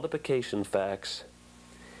the multiplication facts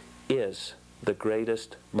is the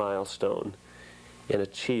greatest milestone in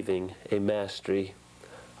achieving a mastery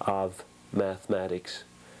of mathematics.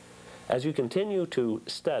 As you continue to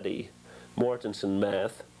study Mortensen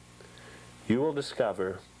math, you will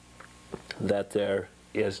discover that there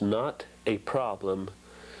is not a problem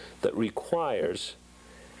that requires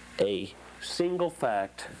a single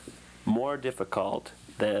fact more difficult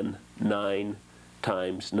than 9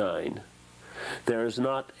 times 9. There is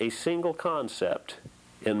not a single concept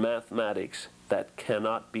in mathematics that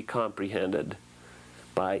cannot be comprehended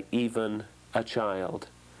by even a child.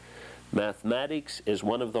 Mathematics is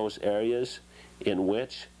one of those areas in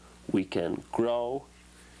which we can grow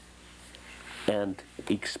and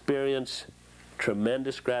experience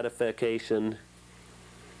tremendous gratification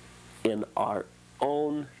in our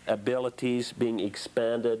own abilities being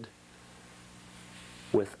expanded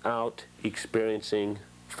without experiencing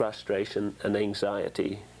frustration and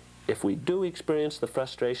anxiety. If we do experience the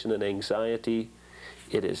frustration and anxiety,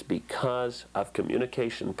 it is because of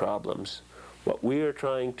communication problems. What we are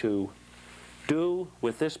trying to do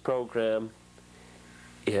with this program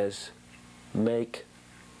is make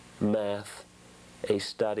math a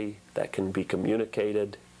study that can be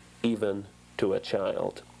communicated even to a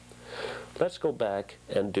child. Let's go back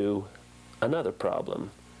and do another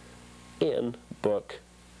problem in Book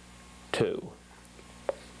 2.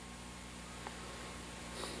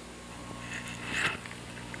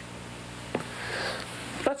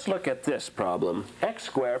 Let's look at this problem, x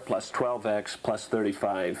squared plus 12x plus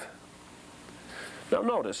 35. Now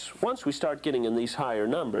notice, once we start getting in these higher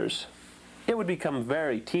numbers, it would become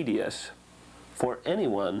very tedious for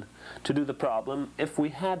anyone to do the problem if we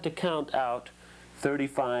had to count out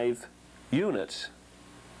 35 units.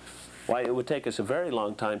 Why, it would take us a very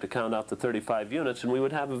long time to count out the 35 units, and we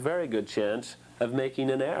would have a very good chance of making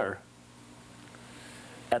an error.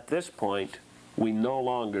 At this point, we no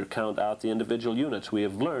longer count out the individual units. We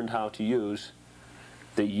have learned how to use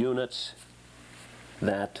the units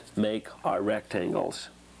that make our rectangles.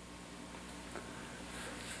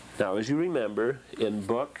 Now, as you remember, in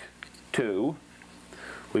Book 2,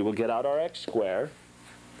 we will get out our x squared,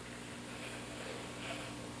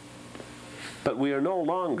 but we are no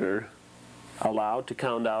longer allowed to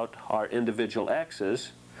count out our individual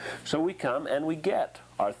x's, so we come and we get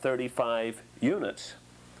our 35 units.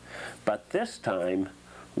 But this time,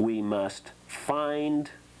 we must find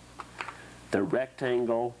the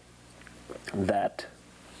rectangle that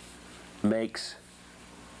makes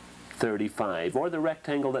 35, or the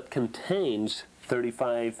rectangle that contains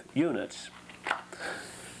 35 units.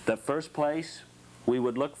 The first place we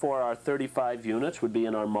would look for our 35 units would be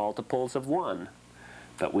in our multiples of 1.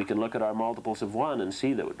 But we can look at our multiples of 1 and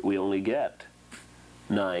see that we only get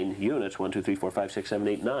 9 units. 1, 2, 3, 4, 5, 6, 7,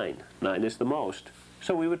 8, 9. 9 is the most.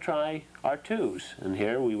 So we would try our 2's. And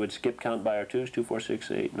here we would skip count by our 2's. 2, 4,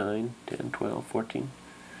 6, 8, 9, 10, 12, 14,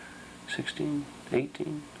 16,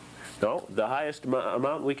 18. No, the highest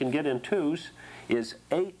amount we can get in 2's is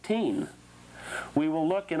 18. We will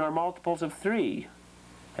look in our multiples of 3.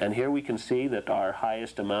 And here we can see that our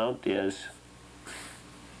highest amount is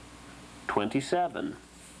 27.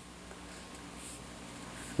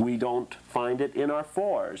 We don't find it in our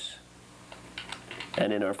 4's.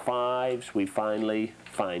 And in our 5's, we finally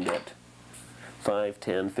find it. 5,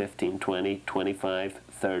 10, 15, 20, 25,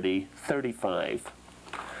 30, 35.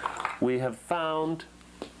 We have found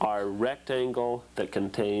our rectangle that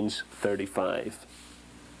contains 35.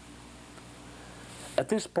 At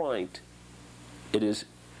this point, it is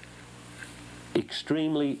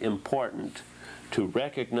extremely important to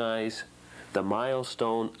recognize the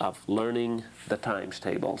milestone of learning the times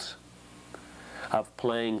tables, of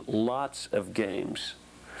playing lots of games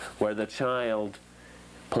where the child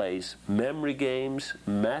plays memory games,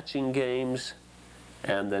 matching games,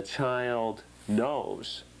 and the child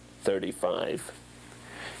knows 35.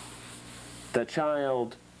 The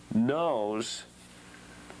child knows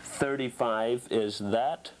 35 is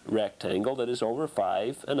that rectangle that is over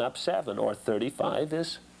 5 and up 7, or 35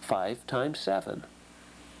 is 5 times 7.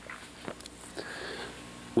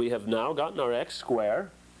 We have now gotten our x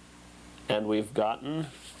squared, and we've gotten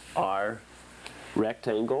our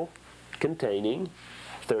rectangle containing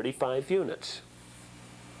 35 units.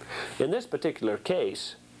 In this particular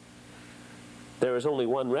case, there is only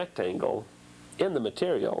one rectangle in the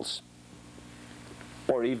materials,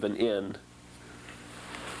 or even in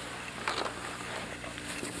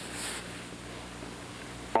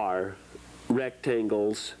are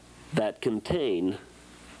rectangles that contain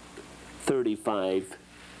 35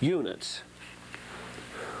 units.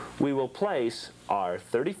 We will place our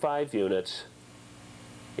 35 units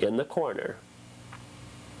in the corner.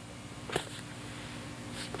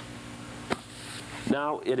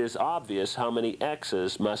 Now it is obvious how many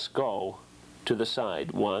x's must go to the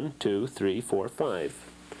side. 1, 2, 3, 4, 5.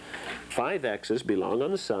 5 x's belong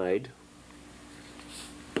on the side,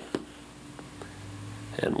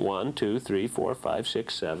 and 1, 2, 3, 4, 5,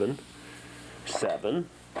 6, 7, 7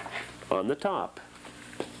 on the top.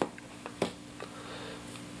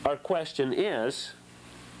 Our question is,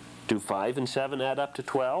 do 5 and 7 add up to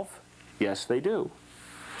 12? Yes, they do.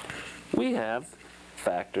 We have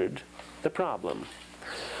factored the problem.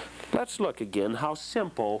 Let's look again how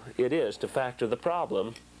simple it is to factor the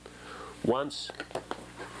problem once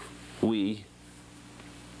we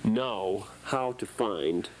know how to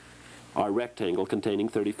find our rectangle containing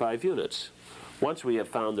 35 units. Once we have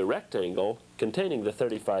found the rectangle containing the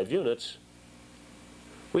 35 units,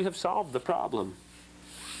 we have solved the problem.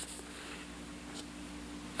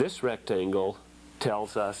 This rectangle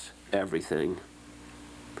tells us everything.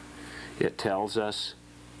 It tells us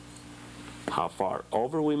how far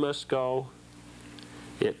over we must go.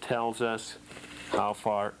 It tells us how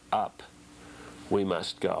far up we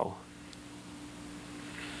must go.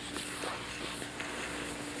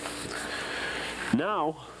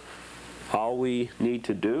 Now, all we need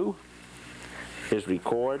to do is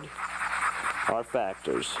record our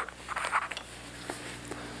factors.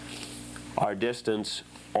 Our distance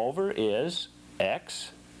over is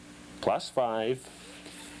x plus 5,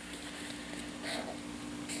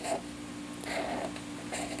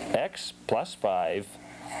 x plus 5.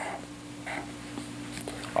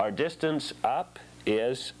 Our distance up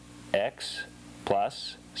is x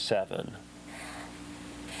plus 7.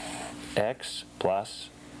 X plus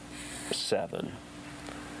 7.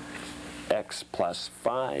 X plus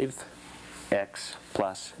 5. X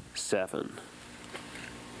plus 7.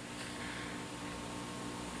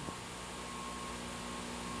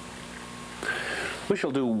 We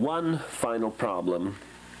shall do one final problem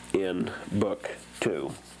in Book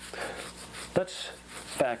 2. Let's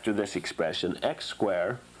factor this expression, x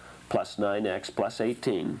squared plus 9x plus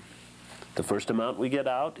 18. The first amount we get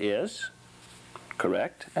out is,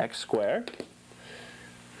 correct, x squared.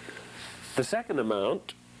 The second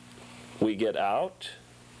amount we get out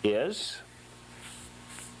is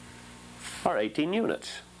our 18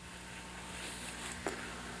 units.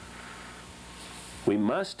 We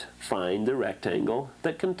must find the rectangle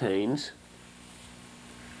that contains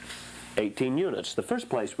 18 units. The first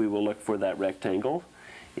place we will look for that rectangle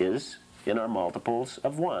is in our multiples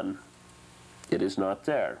of 1. It is not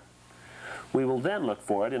there. We will then look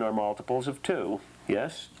for it in our multiples of 2.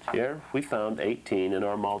 Yes, here we found 18 in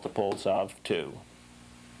our multiples of 2.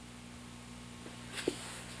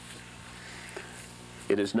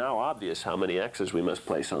 It is now obvious how many x's we must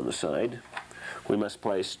place on the side. We must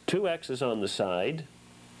place 2 x's on the side,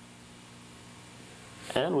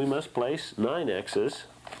 and we must place 9 x's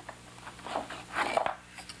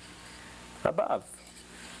above.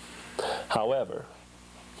 However,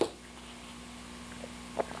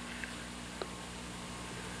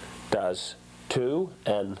 does 2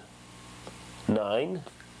 and 9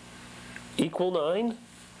 equal 9?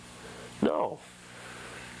 No.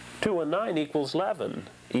 2 and 9 equals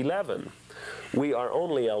 11. We are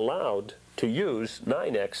only allowed to use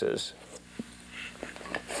 9 x's.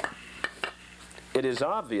 It is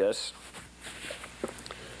obvious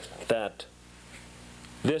that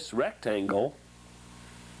this rectangle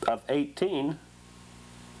of 18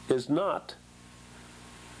 is not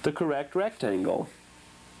the correct rectangle.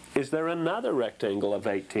 Is there another rectangle of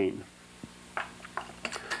 18?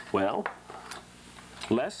 Well,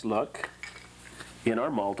 let's look in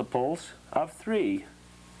our multiples of 3.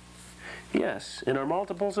 Yes, in our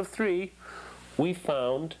multiples of 3, we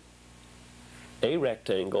found a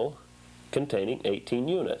rectangle containing 18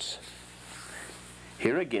 units.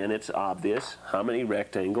 Here again, it's obvious how many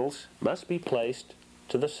rectangles must be placed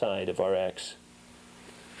to the side of our x.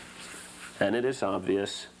 And it is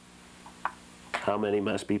obvious how many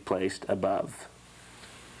must be placed above.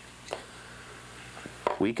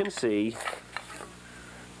 We can see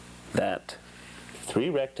that 3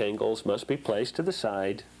 rectangles must be placed to the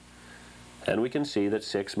side, and we can see that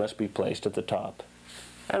 6 must be placed at the top.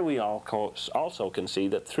 And we also can see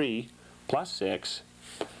that 3 plus 6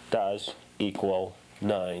 does equal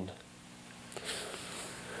 9.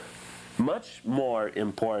 Much more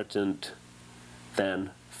important than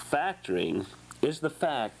factoring is the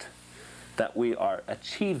fact that we are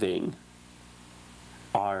achieving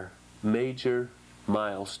our major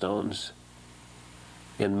milestones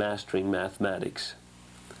in mastering mathematics.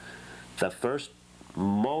 The first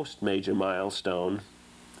most major milestone,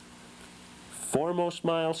 foremost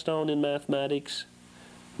milestone in mathematics,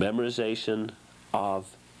 memorization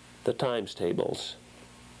of the times tables.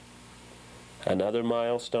 Another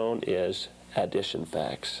milestone is addition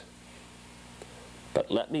facts.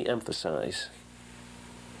 But let me emphasize,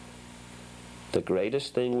 the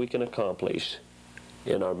greatest thing we can accomplish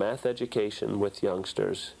in our math education with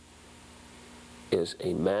youngsters is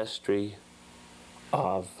a mastery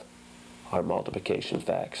of our multiplication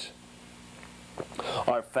facts.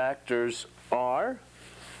 Our factors are,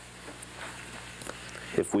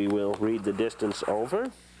 if we will read the distance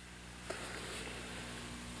over,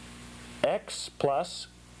 x plus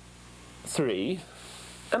 3,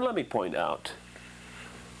 and let me point out,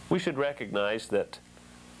 we should recognize that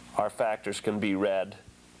our factors can be read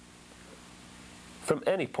from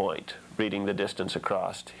any point reading the distance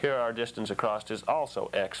across. Here our distance across is also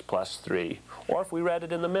x plus 3. Or if we read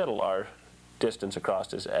it in the middle, our distance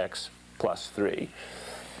across is x plus 3.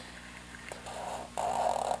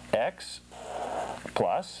 X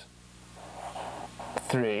plus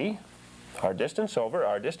 3. Our distance over,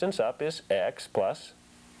 our distance up is x plus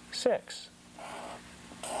 6.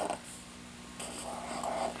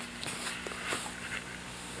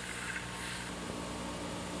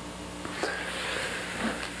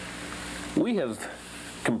 We have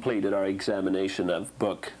completed our examination of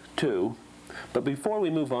Book 2, but before we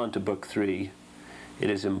move on to Book 3, it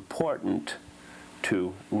is important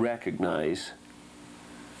to recognize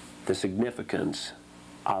the significance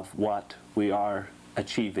of what we are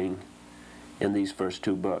achieving in these first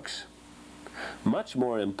two books. Much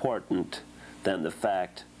more important than the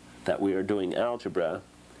fact that we are doing algebra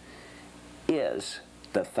is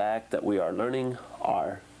the fact that we are learning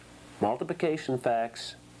our multiplication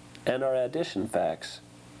facts and our addition facts.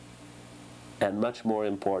 And much more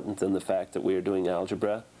important than the fact that we are doing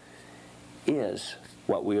algebra is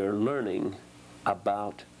what we are learning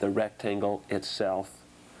about the rectangle itself,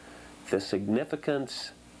 the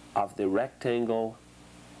significance of the rectangle,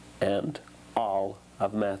 and all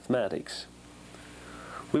of mathematics.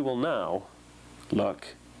 We will now look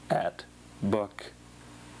at Book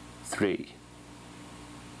 3.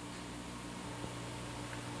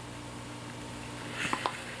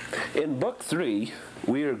 In Book 3,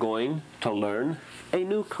 we are going to learn a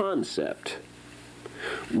new concept.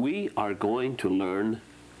 We are going to learn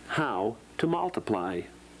how to multiply.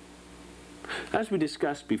 As we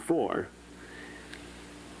discussed before,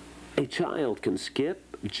 a child can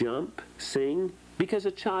skip, jump, sing, because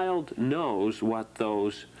a child knows what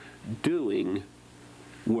those doing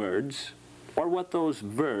words or what those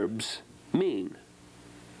verbs mean.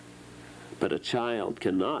 But a child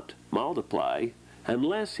cannot multiply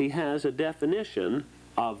unless he has a definition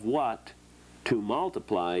of what to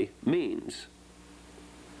multiply means.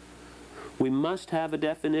 We must have a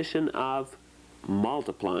definition of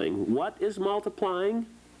multiplying. What is multiplying?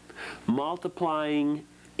 Multiplying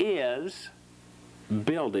is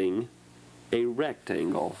building a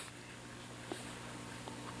rectangle.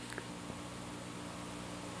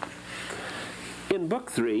 In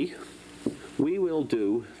Book 3, we will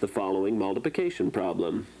do the following multiplication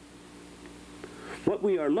problem. What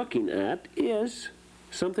we are looking at is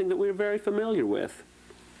something that we're very familiar with,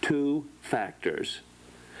 two factors,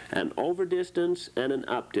 an over distance and an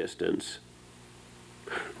up distance.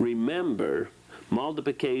 Remember,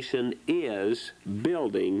 multiplication is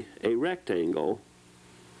building a rectangle.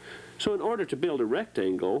 So in order to build a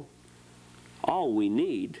rectangle, all we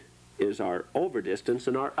need is our over distance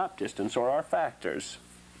and our up distance, or our factors.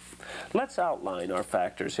 Let's outline our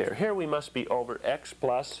factors here. Here we must be over x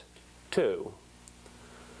plus 2.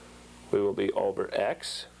 We will be over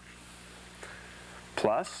x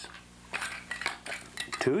plus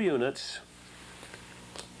 2 units,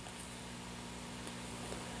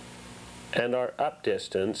 and our up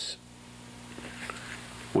distance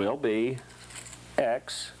will be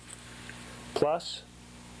x plus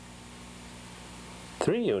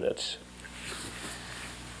 3 units.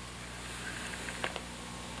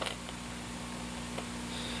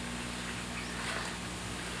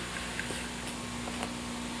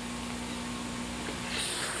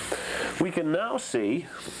 We can now see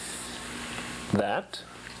that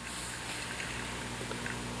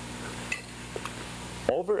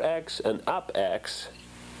over x and up x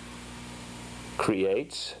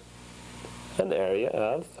creates an area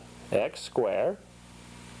of x squared.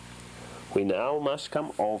 We now must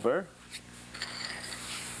come over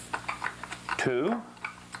 2.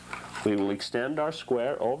 We will extend our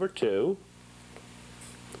square over 2.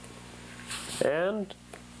 And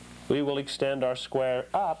we will extend our square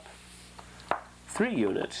up 3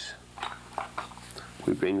 units.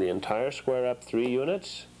 We bring the entire square up 3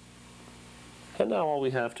 units, and now all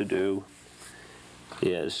we have to do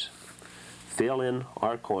is fill in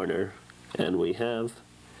our corner, and we have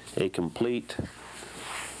a complete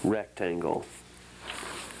rectangle.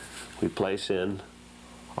 We place in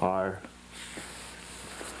our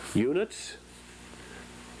units,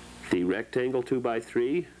 the rectangle 2 by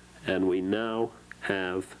 3, and we now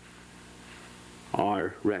have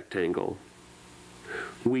our rectangle.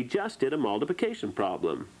 We just did a multiplication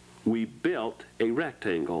problem. We built a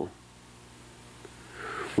rectangle.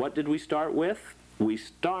 What did we start with? We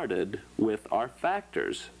started with our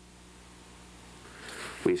factors.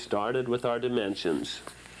 We started with our dimensions.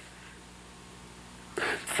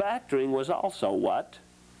 Factoring was also what?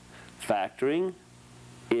 Factoring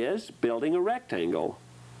is building a rectangle.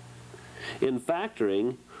 In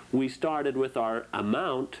factoring, we started with our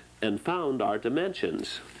amount and found our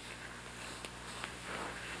dimensions.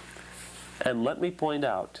 And let me point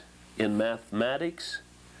out, in mathematics,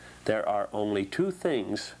 there are only 2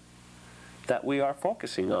 things that we are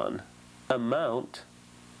focusing on: amount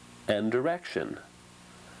and direction.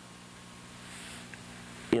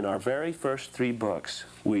 In our very first 3 books,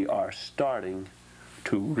 we are starting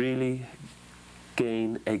to really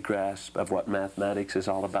gain a grasp of what mathematics is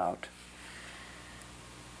all about.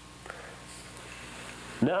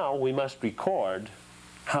 Now we must record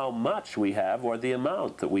how much we have, or the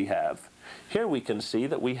amount that we have. Here we can see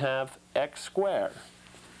that we have x squared.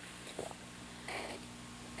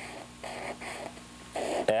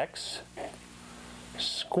 X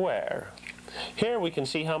squared. Here we can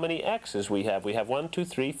see how many x's we have. We have 1, 2,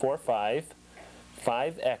 3, 4,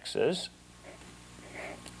 5 x's.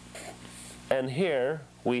 And here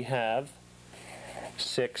we have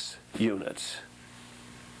 6 units.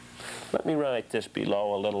 Let me write this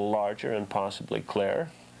below a little larger and possibly clearer.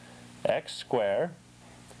 X squared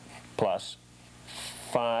plus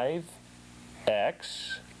 5x,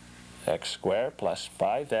 x squared plus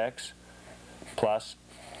 5x plus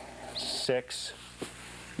 6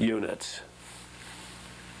 units.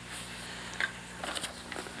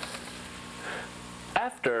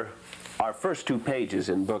 After our first 2 pages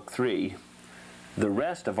in Book 3, the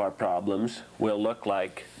rest of our problems will look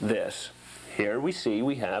like this. Here we see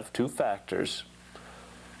we have 2 factors.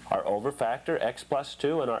 Our over factor, x plus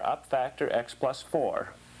 2, and our up factor, x plus 4.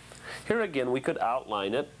 Here again we could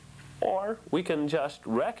outline it, or we can just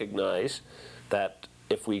recognize that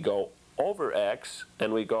if we go over x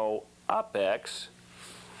and we go up x,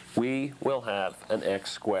 we will have an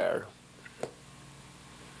x squared.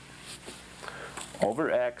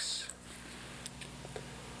 Over x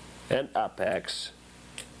and up x,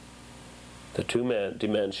 the 2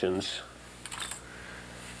 dimensions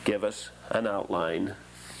give us an outline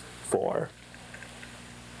for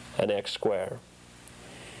an x squared.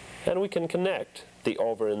 And we can connect the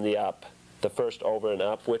over and the up, the first over and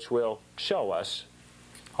up, which will show us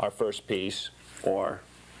our first piece, or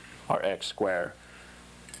our x squared.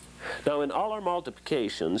 Now in all our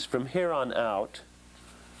multiplications from here on out,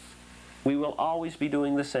 we will always be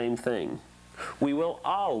doing the same thing. We will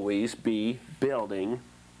always be building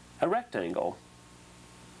a rectangle.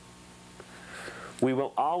 We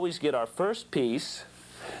will always get our first piece,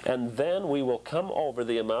 and then we will come over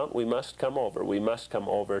the amount we must come over. We must come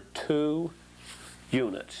over 2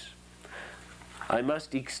 units. I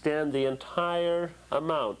must extend the entire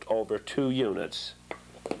amount over 2 units.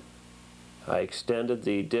 I extended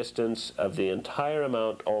the distance of the entire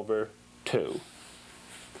amount over 2.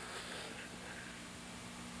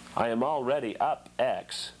 I am already up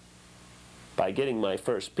x by getting my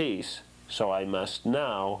first piece, so I must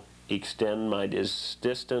now extend my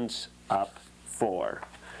distance up 4.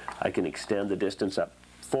 I can extend the distance up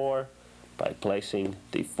 4 by placing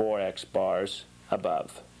the 4x bars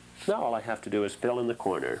above. Now all I have to do is fill in the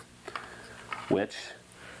corner, which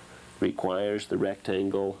requires the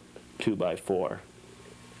rectangle 2 by 4.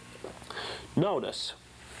 Notice,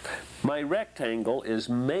 my rectangle is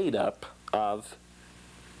made up of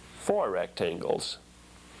 4 rectangles.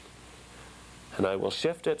 And I will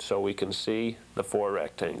shift it so we can see the 4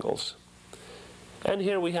 rectangles. And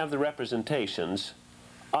here we have the representations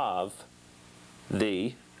of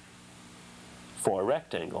the 4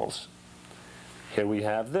 rectangles. Here we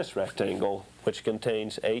have this rectangle, which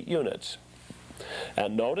contains 8 units.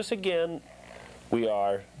 And notice again, we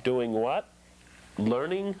are doing what?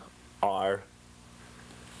 Learning our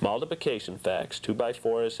multiplication facts. 2 by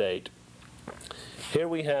 4 is 8. Here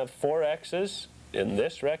we have 4 x's in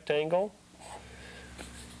this rectangle.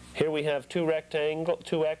 Here we have 2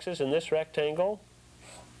 x's in this rectangle.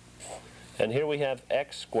 And here we have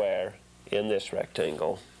x squared in this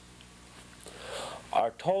rectangle. Our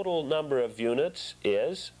total number of units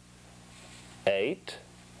is 8.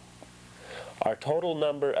 Our total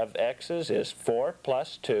number of x's is 4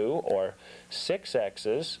 plus 2, or 6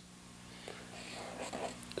 x's.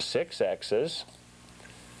 6 x's.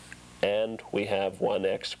 And we have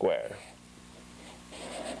 1x squared.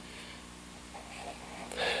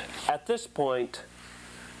 At this point,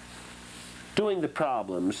 doing the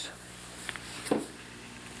problems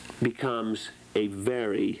becomes a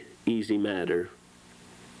very easy matter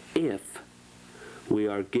if we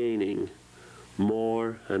are gaining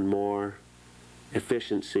more and more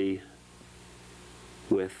efficiency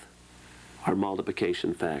with our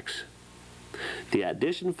multiplication facts. The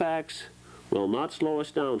addition facts will not slow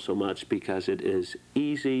us down so much because it is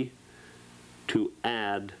easy to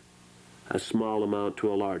add a small amount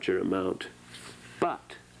to a larger amount.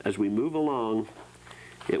 But as we move along,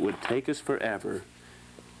 it would take us forever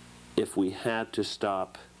if we had to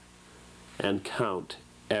stop and count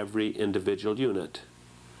every individual unit.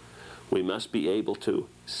 We must be able to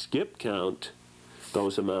skip count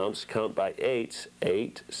those amounts, count by 8s,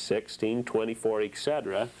 8, 16, 24,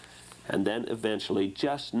 etc., and then eventually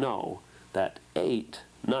just know that 8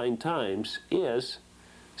 9 times is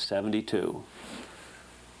 72.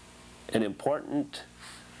 An important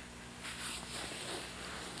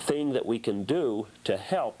thing that we can do to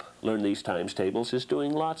help learn these times tables is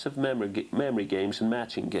doing lots of memory games and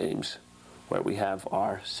matching games, where we have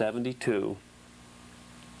our 72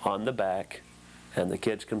 on the back and the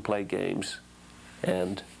kids can play games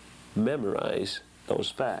and memorize those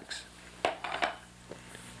facts.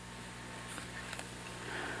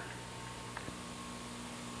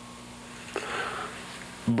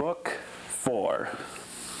 Book 4.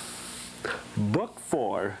 Book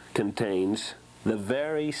 4 contains the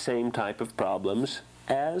very same type of problems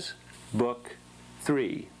as Book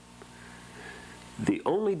 3. The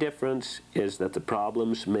only difference is that the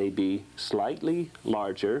problems may be slightly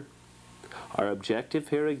larger. Our objective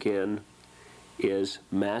here again is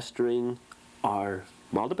mastering our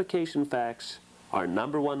multiplication facts, our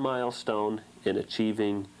 #1 milestone in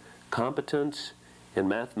achieving competence in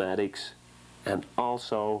mathematics, and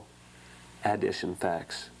also addition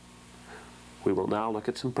facts. We will now look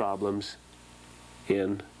at some problems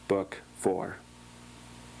in Book 4.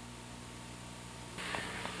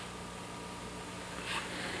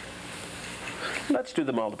 Let's do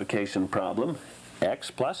the multiplication problem.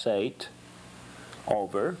 X plus 8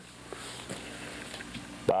 over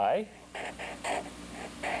by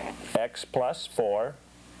x plus 4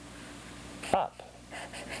 up,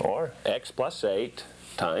 or x plus 8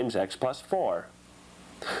 times x plus 4.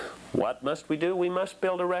 What must we do? We must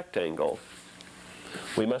build a rectangle.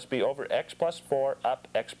 We must be over x plus 4 up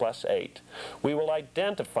x plus 8. We will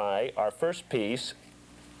identify our first piece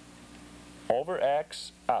over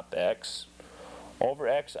x up x. Over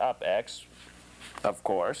x up x, of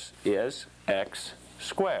course, is x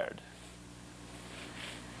squared.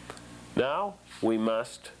 Now we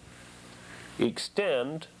must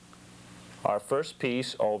extend our first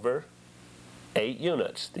piece over 8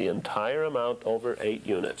 units, the entire amount over 8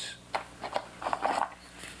 units.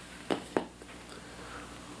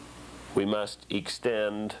 We must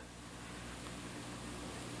extend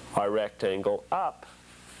our rectangle up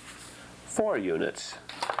 4 units.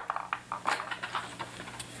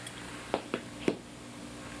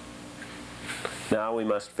 Now we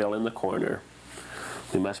must fill in the corner.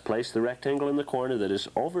 We must place the rectangle in the corner that is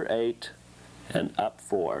over 8 and up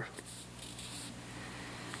 4.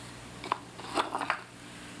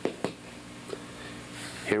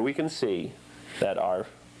 Here we can see that our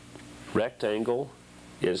rectangle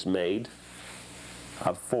is made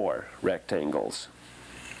of 4 rectangles.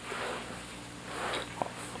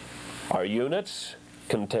 Our units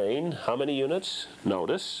contain how many units?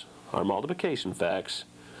 Notice our multiplication facts.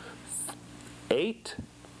 8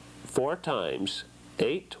 4 times.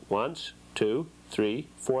 8 once, 2, 3,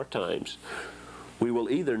 4 times. We will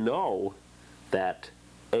either know that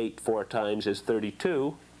 8 4 times is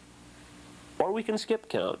 32, or we can skip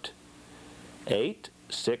count. 8,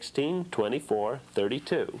 16, 24,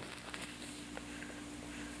 32.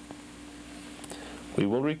 We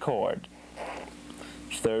will record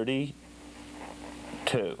 32.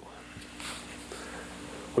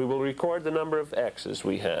 We will record the number of x's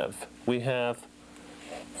we have. We have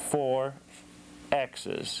 4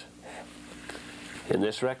 x's. In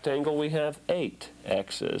this rectangle we have 8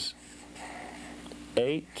 x's.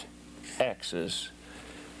 8 x's.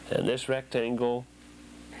 And this rectangle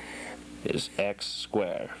is x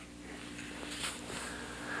squared.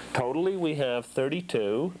 Totally we have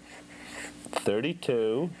 32,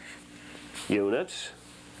 32, units,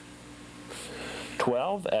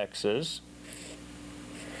 12 x's,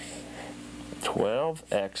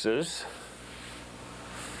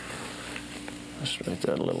 let's make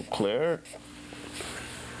that a little clearer,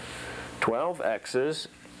 12 x's,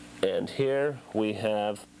 and here we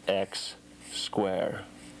have x squared.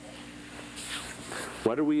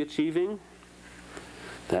 What are we achieving?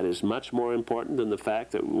 That is much more important than the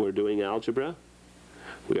fact that we're doing algebra.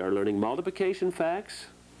 We are learning multiplication facts,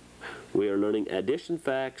 we are learning addition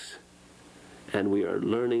facts, and we are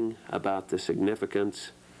learning about the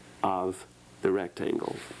significance of the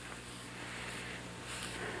rectangle.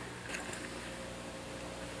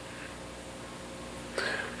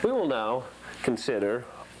 We will now consider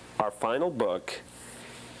our final book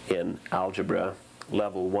in Algebra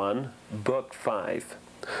Level 1, Book 5.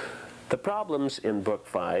 The problems in Book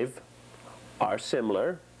 5 are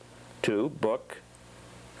similar to Book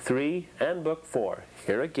 3 and Book 4.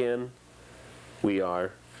 Here again, we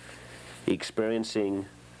are experiencing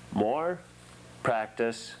more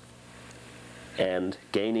practice and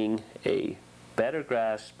gaining a better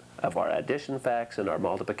grasp of our addition facts and our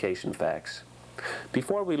multiplication facts.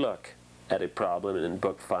 Before we look at a problem in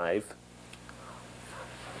Book 5,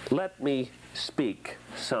 let me speak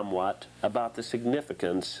somewhat about the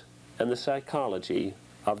significance and the psychology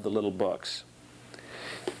of the little books.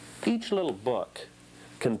 Each little book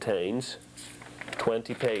contains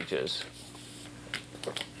 20 pages.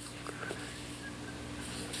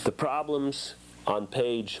 The problems on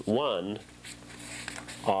page 1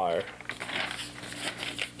 are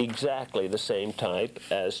exactly the same type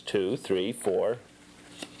as 2, 3, 4,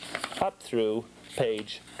 up through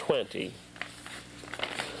page 20.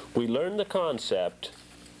 We learn the concept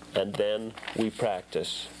and then we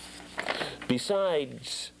practice.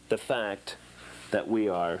 Besides the fact that we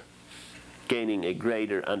are gaining a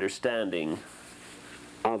greater understanding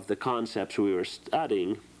of the concepts we were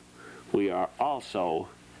studying, we are also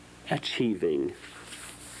achieving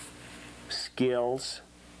skills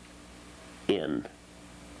in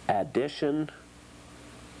addition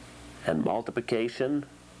and multiplication,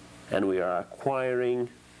 and we are acquiring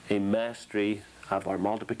a mastery of our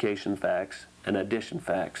multiplication facts and addition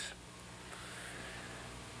facts.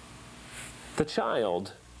 The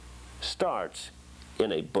child starts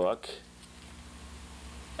in a book,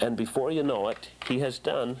 and before you know it, he has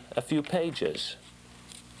done a few pages.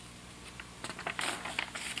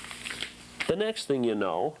 The next thing you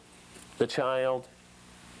know, the child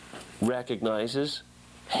recognizes,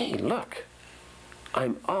 hey, look,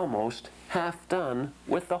 I'm almost half done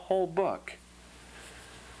with the whole book.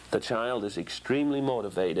 The child is extremely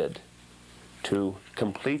motivated to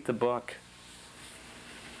complete the book.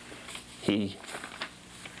 He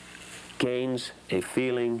gains a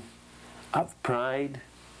feeling of pride,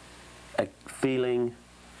 a feeling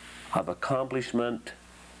of accomplishment,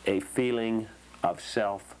 a feeling of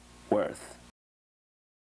self-worth.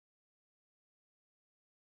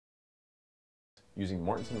 Using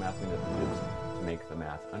Mortensen math manipulatives to make the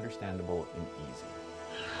math understandable and easy.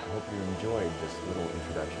 I hope you enjoyed this little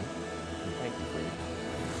introduction, and thank you for your time.